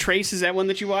 Without a Trace, is that one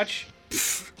that you watch?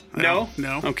 No?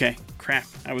 No. Okay. Crap.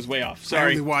 I was way off. I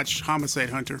Sorry. only watched Homicide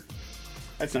Hunter.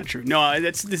 That's not true. No,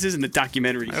 this isn't a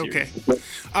documentary series. Okay.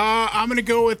 I'm going to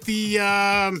go with the...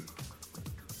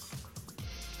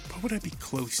 what would I be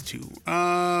close to?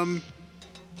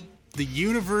 The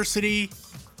University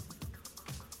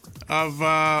of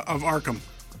Arkham.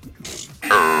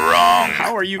 Wrong.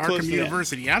 How are you close Arkham to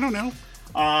University. I don't know.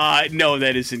 No,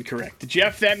 that is incorrect.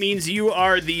 Jeff, that means you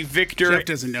are the victor. Jeff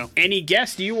doesn't know. Any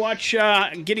guess? Do you watch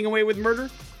Getting Away with Murder?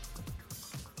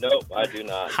 Nope, I do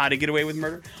not. How to Get Away with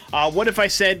Murder? What if I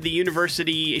said the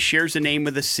university shares a name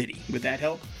with a city? Would that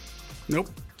help? Nope.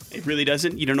 It really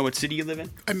doesn't? You don't know what city you live in?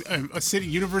 A city,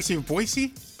 University of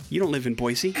Boise? You don't live in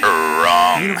Boise.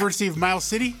 Wrong. University of Miles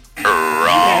City?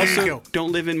 Wrong. There you go.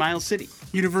 Don't live in Miles City.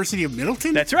 University of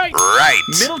Middleton? That's right. Right.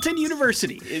 Middleton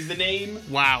University is the name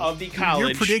of the college.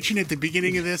 Your prediction at the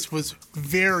beginning of this was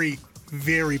very,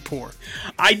 very poor.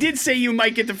 I did say you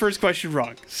might get the first question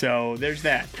wrong, so there's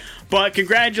that. But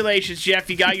congratulations, Jeff.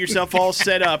 You got yourself all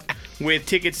set up with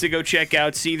tickets to go check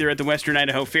out Seether at the Western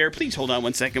Idaho Fair. Please hold on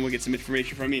one second. We'll get some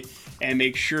information from you and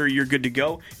make sure you're good to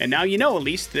go. And now you know, at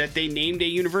least, that they named a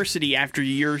university after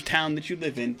your town that you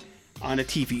live in on a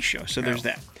TV show. So there's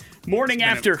that. Morning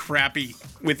After crappy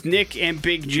with Nick and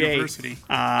Big J. University.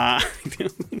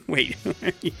 Wait.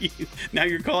 Now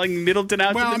you're calling Middleton out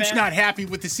to the Well, I'm mat? just not happy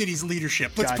with the city's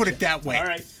leadership. Let's put it that way. All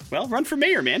right. Well, run for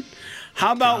mayor, man.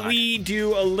 How about we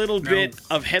do a little bit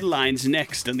of headlines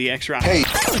next on the X-Rock? Hey.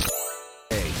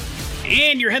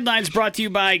 And your headlines brought to you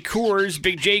by Coors.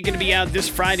 Big J going to be out this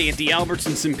Friday at the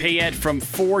Albertsons in Payette from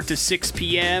 4 to 6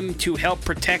 p.m. to help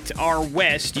protect our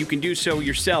West. You can do so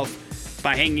yourself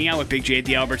by hanging out with Big J at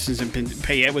the Albertsons in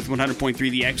Payette with 100.3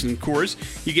 The X and Coors.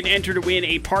 You can enter to win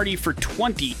a party for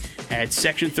 20 at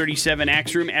Section 37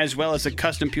 Axe Room, as well as a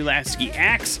custom Pulaski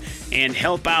axe, and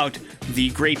help out the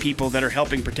great people that are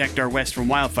helping protect our West from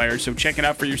wildfires. So check it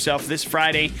out for yourself this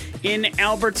Friday in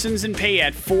Albertsons and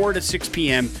Payette, 4 to 6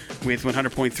 p.m. with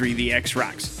 100.3 The X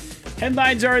Rocks.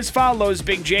 Headlines are as follows,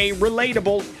 Big J.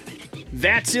 Relatable,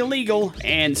 that's illegal,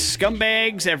 and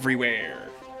scumbags everywhere.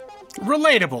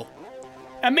 Relatable.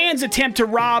 A man's attempt to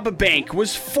rob a bank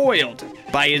was foiled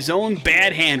by his own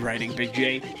bad handwriting, Big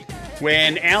J.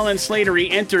 When Alan Slattery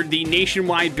entered the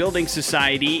Nationwide Building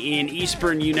Society in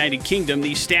Eastbourne, United Kingdom,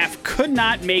 the staff could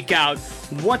not make out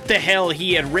what the hell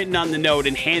he had written on the note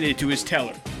and handed it to his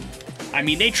teller. I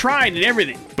mean, they tried and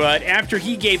everything, but after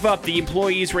he gave up, the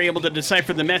employees were able to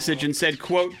decipher the message and said,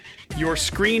 quote, "Your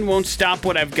screen won't stop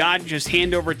what I've got, just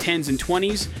hand over 10s and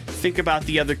 20s. Think about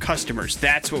the other customers."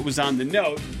 That's what was on the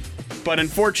note. But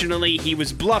unfortunately, he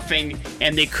was bluffing,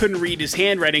 and they couldn't read his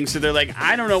handwriting, so they're like,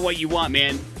 "I don't know what you want,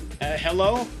 man.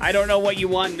 Hello? I don't know what you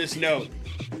want in this note."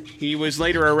 He was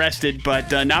later arrested,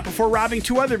 but not before robbing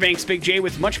 2 other banks, Big J,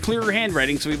 with much clearer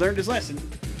handwriting, so he learned his lesson.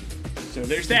 So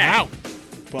there's that. Wow.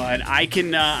 But I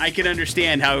can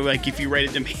understand how, like, if you write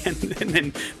it to me and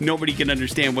then nobody can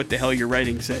understand what the hell your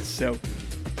writing says. So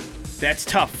that's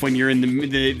tough when you're in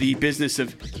the business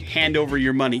of hand over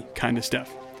your money kind of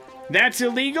stuff. That's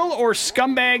illegal or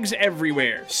scumbags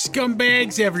everywhere?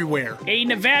 Scumbags everywhere. A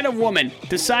Nevada woman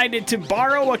decided to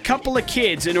borrow a couple of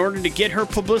kids in order to get her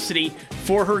publicity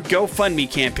for her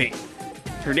GoFundMe campaign.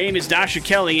 Her name is Dasha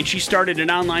Kelly, and she started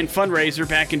an online fundraiser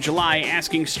back in July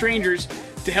asking strangers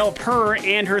to help her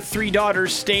and her 3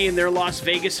 daughters stay in their Las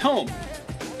Vegas home.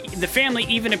 The family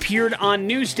even appeared on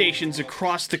news stations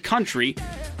across the country,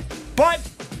 but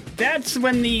that's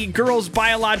when the girl's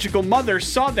biological mother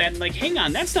saw that and like, hang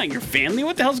on, that's not your family.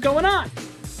 What the hell's going on?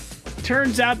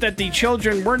 Turns out that the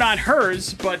children were not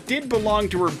hers, but did belong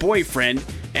to her boyfriend,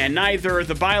 and neither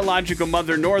the biological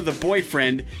mother nor the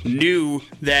boyfriend knew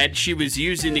that she was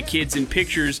using the kids in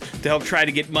pictures to help try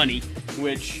to get money,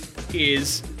 which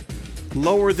is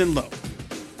lower than low.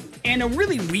 And a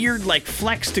really weird, like,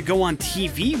 flex to go on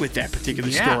TV with that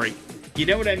particular story. You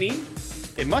know what I mean?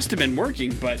 It must have been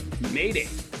working, but mayday.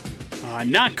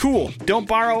 Not cool. Don't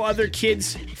borrow other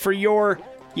kids for your,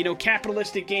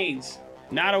 capitalistic gains.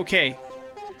 Not okay.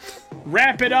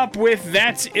 Wrap it up with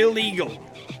that's illegal.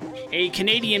 A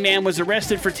Canadian man was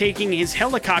arrested for taking his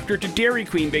helicopter to Dairy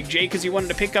Queen, Big J, because he wanted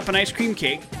to pick up an ice cream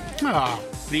cake. Oh.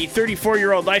 The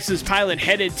 34-year-old licensed pilot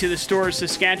headed to the store's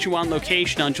Saskatchewan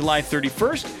location on July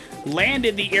 31st,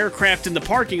 landed the aircraft in the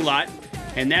parking lot,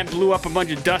 and that blew up a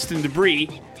bunch of dust and debris.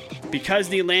 Because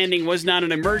the landing was not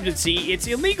an emergency, it's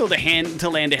illegal to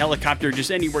land a helicopter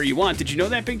just anywhere you want. Did you know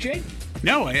that, Big J?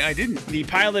 No, I didn't. The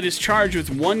pilot is charged with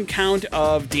 1 count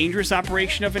of dangerous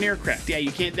operation of an aircraft. Yeah,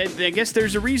 you can't. I guess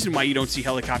there's a reason why you don't see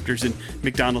helicopters in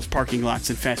McDonald's parking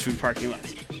lots and fast food parking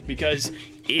lots. Because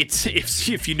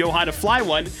if you know how to fly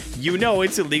one, you know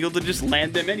it's illegal to just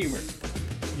land them anywhere.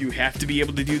 You have to be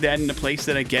able to do that in a place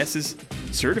that I guess is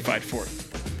certified for it.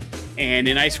 And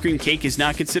an ice cream cake is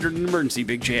not considered an emergency,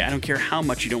 Big J. I don't care how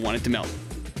much you don't want it to melt.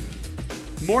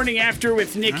 Morning After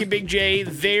with Nick and Big J.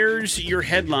 There's your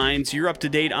headlines. You're up to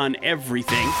date on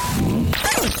everything.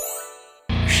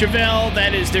 Chevelle,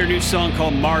 that is their new song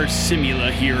called Mars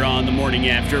Simula here on the Morning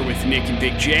After with Nick and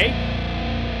Big J.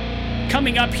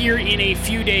 Coming up here in a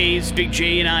few days, Big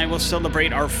J and I will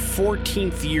celebrate our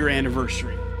 14th year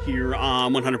anniversary here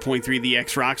on 100.3 The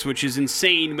X Rocks, which is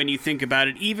insane when you think about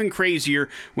it. Even crazier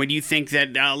when you think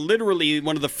that literally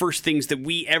one of the first things that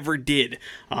we ever did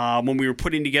when we were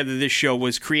putting together this show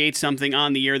was create something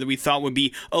on the air that we thought would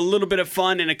be a little bit of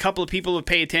fun and a couple of people would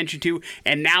pay attention to,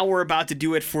 and now we're about to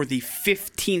do it for the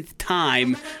 15th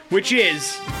time, which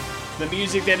is the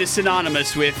music that is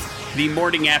synonymous with the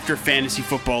Morning After Fantasy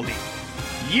Football League.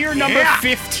 Year number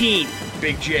 15,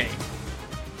 Big J.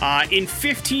 In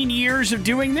 15 years of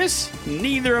doing this,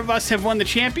 neither of us have won the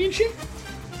championship,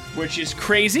 which is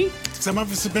crazy. Some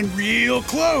of us have been real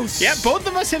close. Yeah, both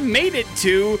of us have made it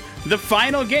to the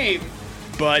final game,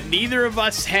 but neither of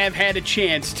us have had a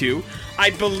chance to.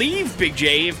 I believe, Big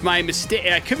J, if my mistake,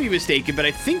 I could be mistaken, but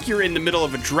I think you're in the middle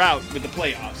of a drought with the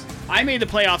playoffs. I made the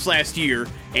playoffs last year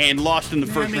and lost in the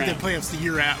first round. I made the playoffs the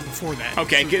year out before that.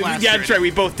 Okay, yeah, that's right.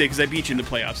 We both did because I beat you in the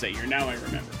playoffs that year. Now I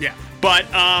remember. Yeah. But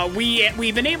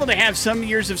we've been able to have some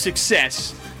years of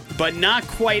success, but not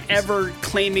quite ever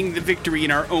claiming the victory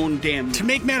in our own damn league. To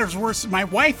make matters worse, my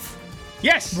wife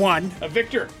won. A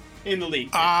victor in the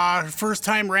league. First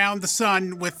time round, the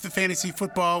son with the fantasy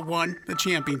football won the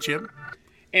championship.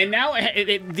 And now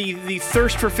the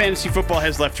thirst for fantasy football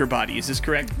has left her body. Is this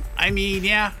correct? I mean,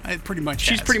 yeah, it pretty much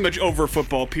She's has. pretty much over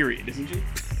football, period, isn't she?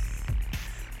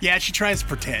 Yeah, she tries to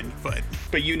pretend, but...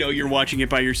 But you know you're watching it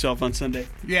by yourself on Sunday.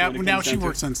 Yeah, well, now she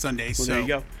works on Sundays, well, so... there you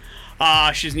go.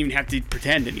 She doesn't even have to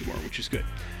pretend anymore, which is good.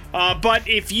 But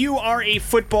if you are a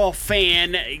football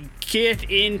fan, get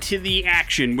into the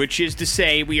action, which is to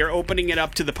say we are opening it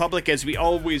up to the public as we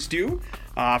always do.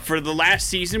 For the last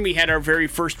season, we had our very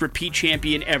first repeat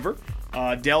champion ever.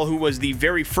 Dell, who was the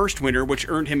very first winner, which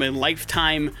earned him a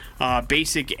lifetime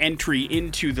basic entry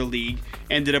into the league,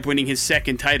 ended up winning his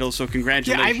second title, so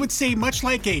congratulations. Yeah, I would say much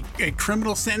like a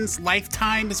criminal sentence,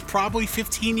 lifetime is probably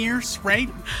 15 years, right?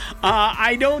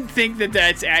 I don't think that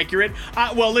that's accurate.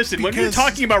 Well, listen, when we were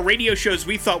talking about radio shows,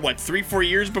 we thought, 3-4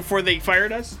 years before they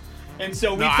fired us? And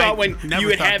so we thought when you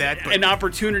would have an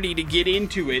opportunity to get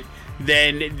into it,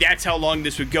 then that's how long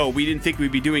this would go. We didn't think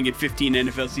we'd be doing it 15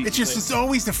 NFL seasons. It's just, it's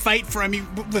always the fight for, I mean,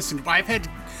 listen, I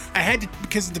had to,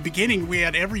 because at the beginning we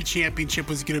had every championship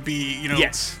was going to be,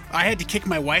 Yes. I had to kick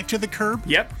my wife to the curb.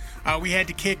 Yep. We had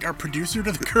to kick our producer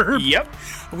to the curb. Yep.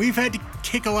 We've had to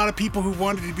kick a lot of people who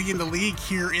wanted to be in the league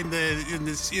here in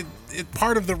this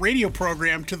part of the radio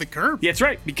program to the curb. That's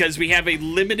right, because we have a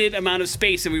limited amount of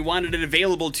space and we wanted it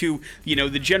available to,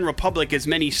 the general public as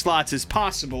many slots as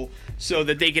possible so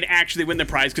that they could actually win the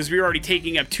prize because we're already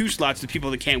taking up 2 slots to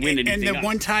people that can't win anything. And the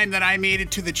one time that I made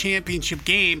it to the championship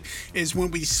game is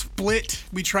when we split.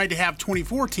 We tried to have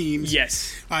 24 teams.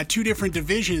 Yes. 2 different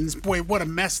divisions. Boy, what a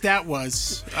mess that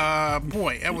was.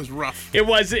 Boy, that was rough. It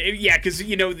was, yeah, because,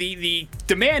 the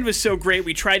demand was so great,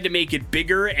 we tried to make it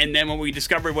bigger, and then when we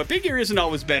discovered what bigger isn't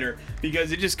always better,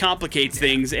 because it just complicates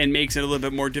things and makes it a little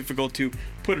bit more difficult to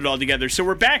put it all together. So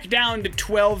we're back down to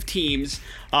 12 teams,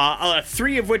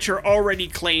 3 of which are already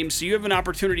claimed, so you have an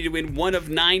opportunity to win one of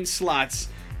 9 slots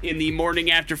in the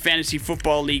Morning After Fantasy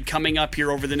Football League coming up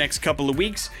here over the next couple of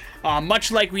weeks.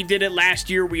 Much like we did it last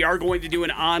year, we are going to do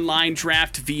an online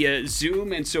draft via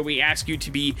Zoom, and so we ask you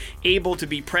to be able to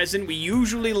be present. We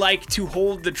usually like to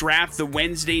hold the draft the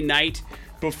Wednesday night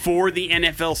before the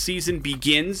NFL season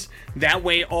begins. That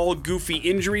way all goofy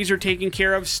injuries are taken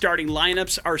care of, starting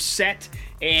lineups are set,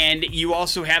 and you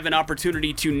also have an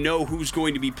opportunity to know who's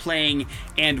going to be playing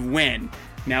and when.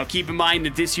 Now, keep in mind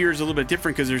that this year is a little bit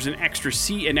different because there's an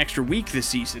extra week this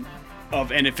season of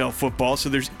NFL football, so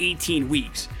there's 18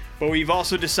 weeks. But we've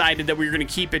also decided that we're going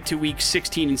to keep it to weeks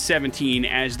 16 and 17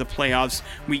 as the playoffs.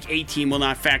 Week 18 will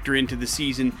not factor into the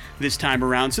season this time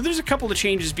around. So there's a couple of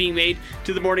changes being made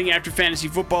to the Morning After Fantasy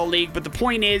Football League, but the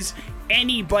point is,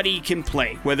 anybody can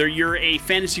play. Whether you're a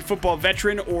fantasy football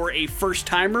veteran or a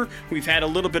first-timer, we've had a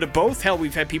little bit of both. Hell,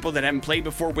 we've had people that haven't played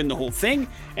before win the whole thing.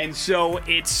 And so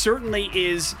it certainly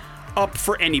is up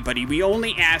for anybody. We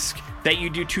only ask that you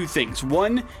do 2 things.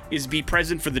 One is be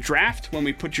present for the draft when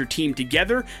we put your team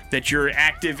together, that you're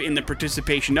active in the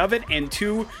participation of it, and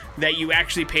 2, that you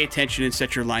actually pay attention and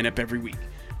set your lineup every week.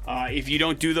 If you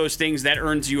don't do those things, that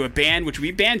earns you a ban, which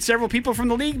we banned several people from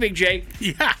the league, Big J,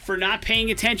 for not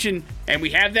paying attention, and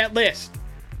we have that list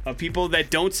of people that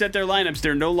don't set their lineups.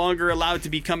 They're no longer allowed to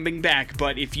be coming back.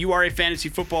 But if you are a fantasy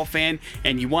football fan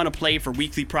and you want to play for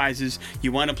weekly prizes,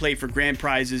 you want to play for grand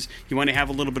prizes, you want to have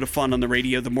a little bit of fun on the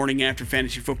radio, the Morning After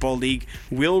Fantasy Football League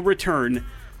will return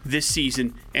this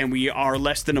season, and we are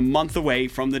less than a month away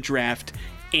from the draft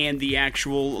and the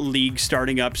actual league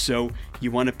starting up, so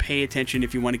you want to pay attention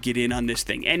if you want to get in on this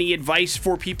thing. Any advice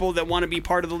for people that want to be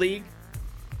part of the league?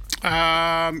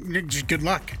 Just good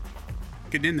luck.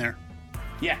 Get in there.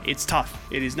 Yeah, it's tough.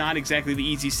 It is not exactly the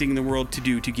easiest thing in the world to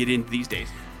do to get in these days.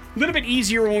 A little bit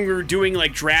easier when we were doing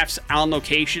like drafts on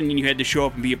location and you had to show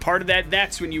up and be a part of that.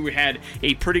 That's when you had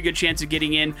a pretty good chance of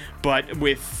getting in, but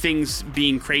with things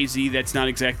being crazy, that's not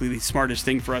exactly the smartest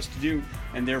thing for us to do,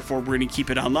 and therefore we're going to keep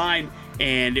it online,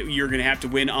 and you're going to have to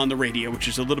win on the radio, which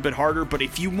is a little bit harder, but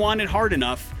if you want it hard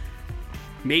enough,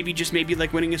 maybe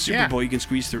like winning a Super Bowl, you can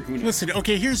squeeze through. Listen,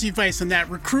 okay, here's the advice on that.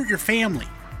 Recruit your family.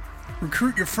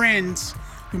 Recruit your friends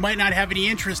who might not have any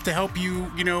interest to help you,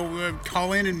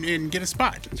 call in and get a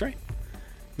spot. That's right.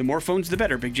 The more phones, the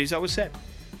better, Big J's always said.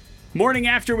 Morning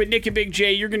After with Nick and Big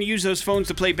J. You're going to use those phones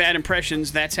to play bad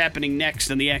impressions. That's happening next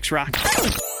on the X Rock.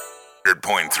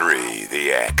 100.3,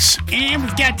 the X. And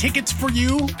we've got tickets for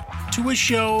you to a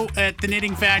show at the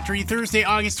Knitting Factory Thursday,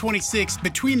 August 26th.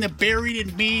 Between the Buried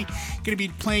and Me, going to be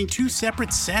playing 2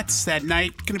 separate sets that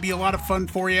night. Going to be a lot of fun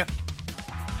for you.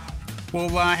 We'll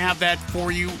have that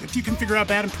for you if you can figure out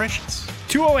bad impressions.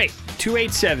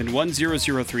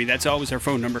 208-287-1003. That's always our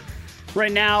phone number.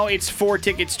 Right now, it's 4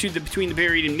 tickets to the Between the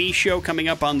Buried and Me show coming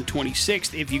up on the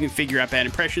 26th. If you can figure out bad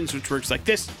impressions, which works like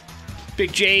this.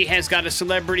 Big J has got a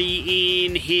celebrity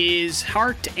in his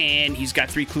heart, and he's got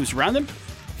 3 clues around them.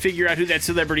 Figure out who that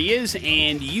celebrity is,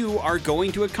 and you are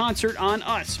going to a concert on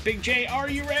us. Big J, are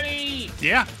you ready?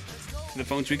 Yeah. To the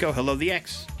phones we go. Hello, the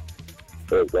X.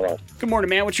 Hey, go on. Good morning,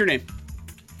 man. What's your name?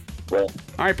 Well,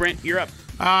 All right, Brent, you're up.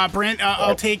 Brent,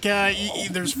 I'll take,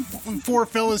 there's 4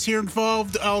 fellas here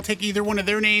involved. I'll take either one of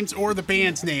their names or the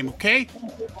band's name, okay?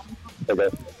 okay.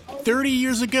 30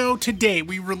 years ago today,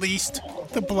 we released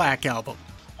the Black Album.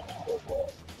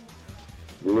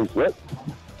 Released what?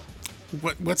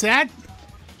 What's that?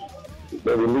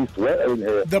 They released what? I didn't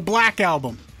hear it. The Black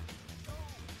Album.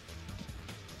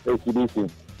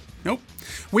 AC/DC. Nope.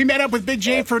 We met up with Big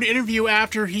J for an interview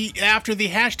after the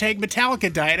hashtag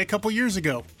Metallica died a couple years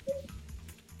ago.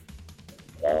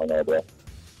 I don't know, bro.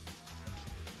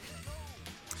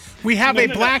 We have a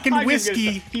blackened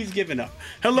whiskey. He's given up.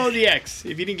 Hello, the X.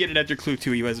 If you didn't get it after clue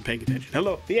 2, he wasn't paying attention.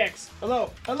 Hello, the X.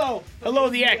 Hello,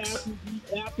 the X.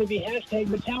 After the hashtag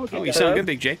Metallica. Oh, you sound good,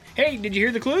 Big J. Hey, did you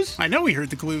hear the clues? I know we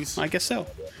heard the clues. I guess so.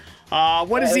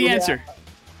 What is the answer?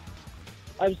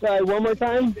 I'm sorry, one more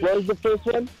time. What was the first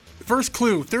one? First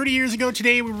clue. 30 years ago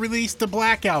today, we released the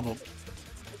Black Album.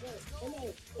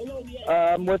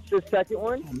 What's the second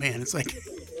one? Oh, man, it's like...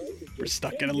 We're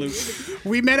stuck in a loop.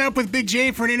 We met up with Big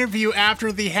J for an interview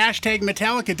after the hashtag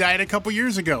Metallica died a couple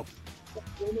years ago.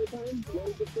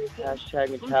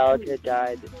 Hashtag Metallica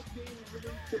died.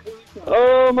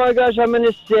 Oh my gosh, I'm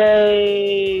gonna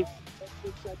say.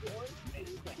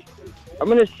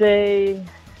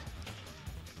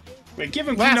 Wait, give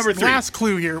him clue number 3. Last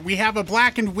clue here. We have a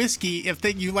blackened whiskey if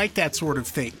you like that sort of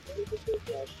thing.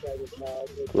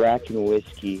 Blackened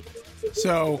whiskey.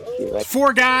 So,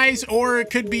 4 guys, or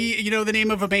it could be, the name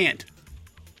of a band.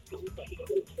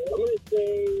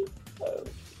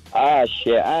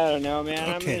 Shit. I don't know,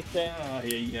 man. Okay. I'm gonna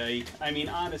say. I mean,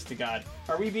 honest to God.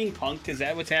 Are we being punked? Is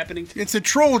that what's happening? It's a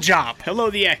troll job. Hello,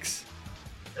 the X.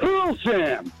 Pearl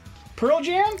Jam. Pearl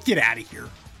Jam? Get out of here.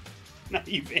 Not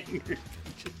even.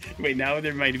 Wait, now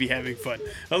they might be having fun.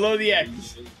 Hello, the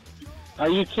X. Are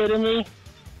you kidding me?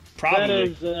 Probably.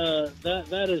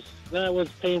 That was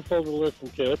painful to listen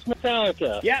to. It's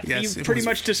Metallica. Yeah, Yes, you it pretty was-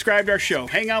 much described our show.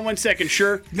 Hang on one second,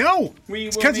 sure. No.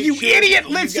 It's because of you idiot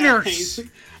listeners.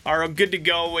 Are good to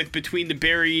go with Between the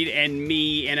Buried and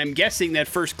Me, and I'm guessing that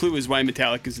first clue is why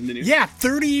Metallica's in the news. Yeah,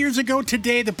 30 years ago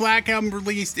today, the Black Album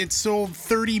released. It sold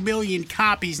 30 million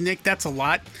copies, Nick. That's a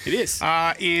lot. It is.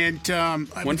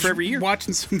 One for every year.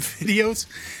 Watching some videos,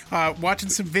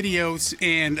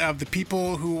 and of the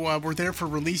people who were there for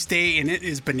release day, and it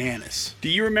is bananas. Do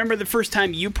you remember the first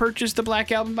time you purchased the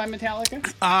Black Album by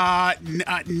Metallica?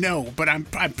 No, but I'm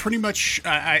pretty much.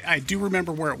 I do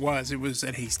remember where it was. It was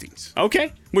at Hastings.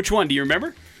 Okay. Which one? Do you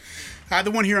remember? The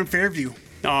one here in Fairview.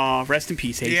 Oh, rest in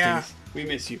peace, Hastings. Yeah. We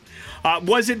miss you.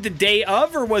 Was it the day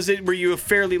of, or were you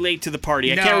fairly late to the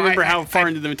party? I No, can't remember I- how far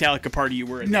into the Metallica party you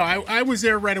were. No, I was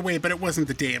there right away, but it wasn't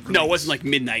the day of release. No, it wasn't like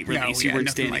midnight No, release. yeah, You weren't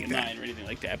nothing standing like in that. line or anything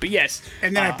like that. But yes.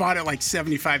 And then I bought it like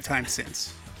 75 times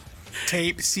since.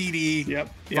 Tape, CD,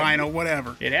 Yep. vinyl,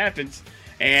 whatever. It happens.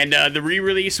 And the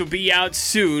re-release will be out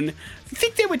soon. I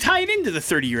think they would tie it into the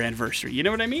 30-year anniversary. You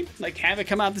know what I mean? Like, have it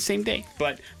come out the same day.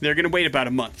 But they're going to wait about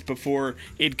a month before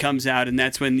it comes out, and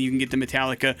that's when you can get the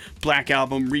Metallica Black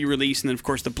Album re-release, and then, of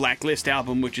course, the Blacklist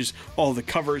album, which is all the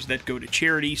covers that go to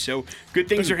charity. So good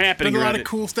things are happening There's a lot around of it.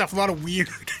 cool stuff, a lot of weird,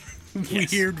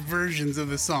 Yes. weird versions of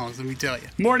the songs, let me tell you.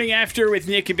 Morning After with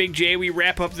Nick and Big J. We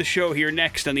wrap up the show here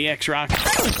next on the X-Rock.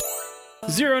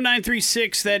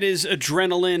 0936, that is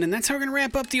Adrenaline, and that's how we're going to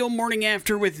wrap up the old Morning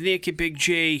After with Nick and Big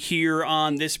J here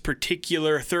on this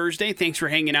particular Thursday. Thanks for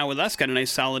hanging out with us. Got a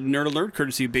nice solid nerd alert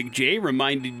courtesy of Big J.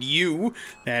 Reminded you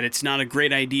that it's not a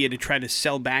great idea to try to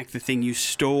sell back the thing you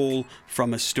stole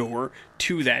from a store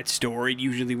to that store. It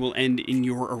usually will end in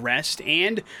your arrest.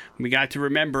 And we got to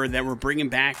remember that we're bringing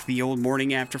back the old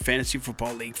Morning After Fantasy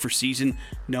Football League for season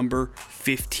number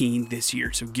 15 this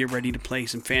year. So get ready to play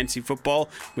some fantasy football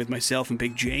with myself and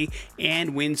Big J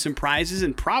and win some prizes,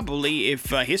 and probably, if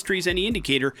history is any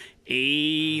indicator,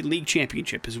 a league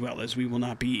championship as well, as we will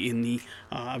not be in the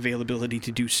availability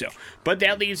to do so. But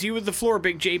that leaves you with the floor,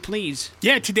 Big J, please.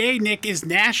 Yeah, today, Nick, is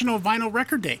National Vinyl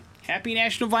Record Day. Happy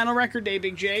National Vinyl Record Day,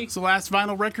 Big J. It's the last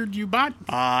vinyl record you bought?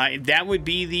 That would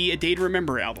be the A Day to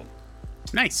Remember album.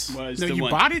 Nice. Was No, the you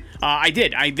one. bought it? I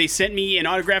did. They sent me an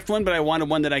autographed one, but I wanted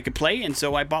one that I could play, and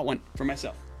so I bought one for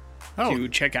myself to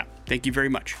check out. Thank you very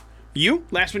much. You?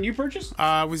 Last one you purchased?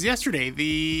 Was yesterday.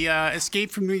 The Escape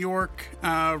from New York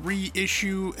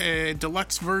reissue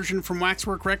deluxe version from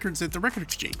Waxwork Records at the Record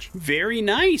Exchange. Very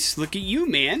nice. Look at you,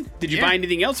 man. Did you Yeah. buy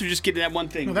anything else or just get that one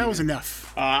thing? No, that was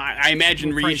enough. I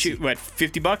imagine A little reissue, pricey. what,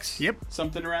 $50? Yep.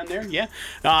 Something around there, yeah.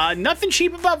 Nothing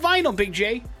cheap about vinyl, Big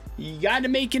J. You got to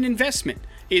make an investment.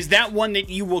 Is that one that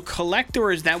you will collect,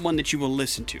 or is that one that you will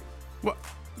listen to? Well,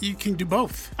 you can do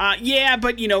both. Yeah,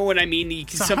 but you know what I mean.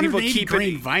 Some people 180 keep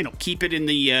grain it vinyl. keep it in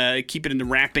the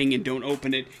wrapping and don't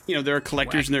open it. You know, there are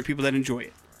collectors and there are people that enjoy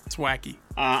it. It's wacky.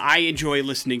 I enjoy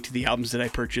listening to the albums that I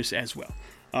purchase as well.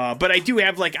 But I do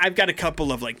have, I've got a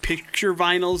couple of, picture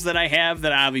vinyls that I have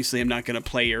that obviously I'm not going to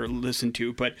play or listen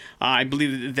to, but I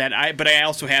believe but I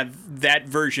also have that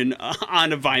version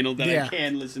on a vinyl that Yeah. I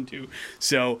can listen to.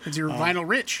 So, Because you're vinyl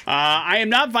rich. I am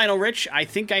not vinyl rich. I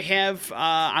think I have,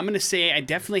 I'm going to say I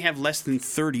definitely have less than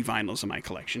 30 vinyls in my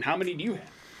collection. How many do you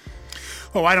have?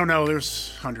 Oh, I don't know.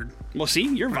 There's 100. Well, see,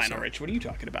 you're vinyl rich. What are you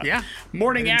talking about? Yeah.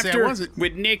 Morning I didn't say I After wasn't.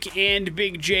 with Nick and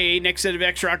Big J. Next set of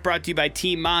X-Rock brought to you by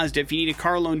Team Mazda. If you need a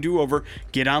car loan do-over,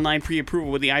 get online pre-approval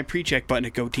with the iPreCheck button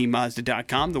at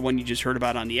GoTeamMazda.com, the one you just heard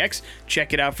about on the X.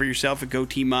 Check it out for yourself at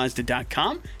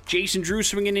GoTeamMazda.com. Jason Drew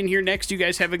swinging in here next. You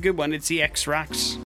guys have a good one. It's the X-Rocks.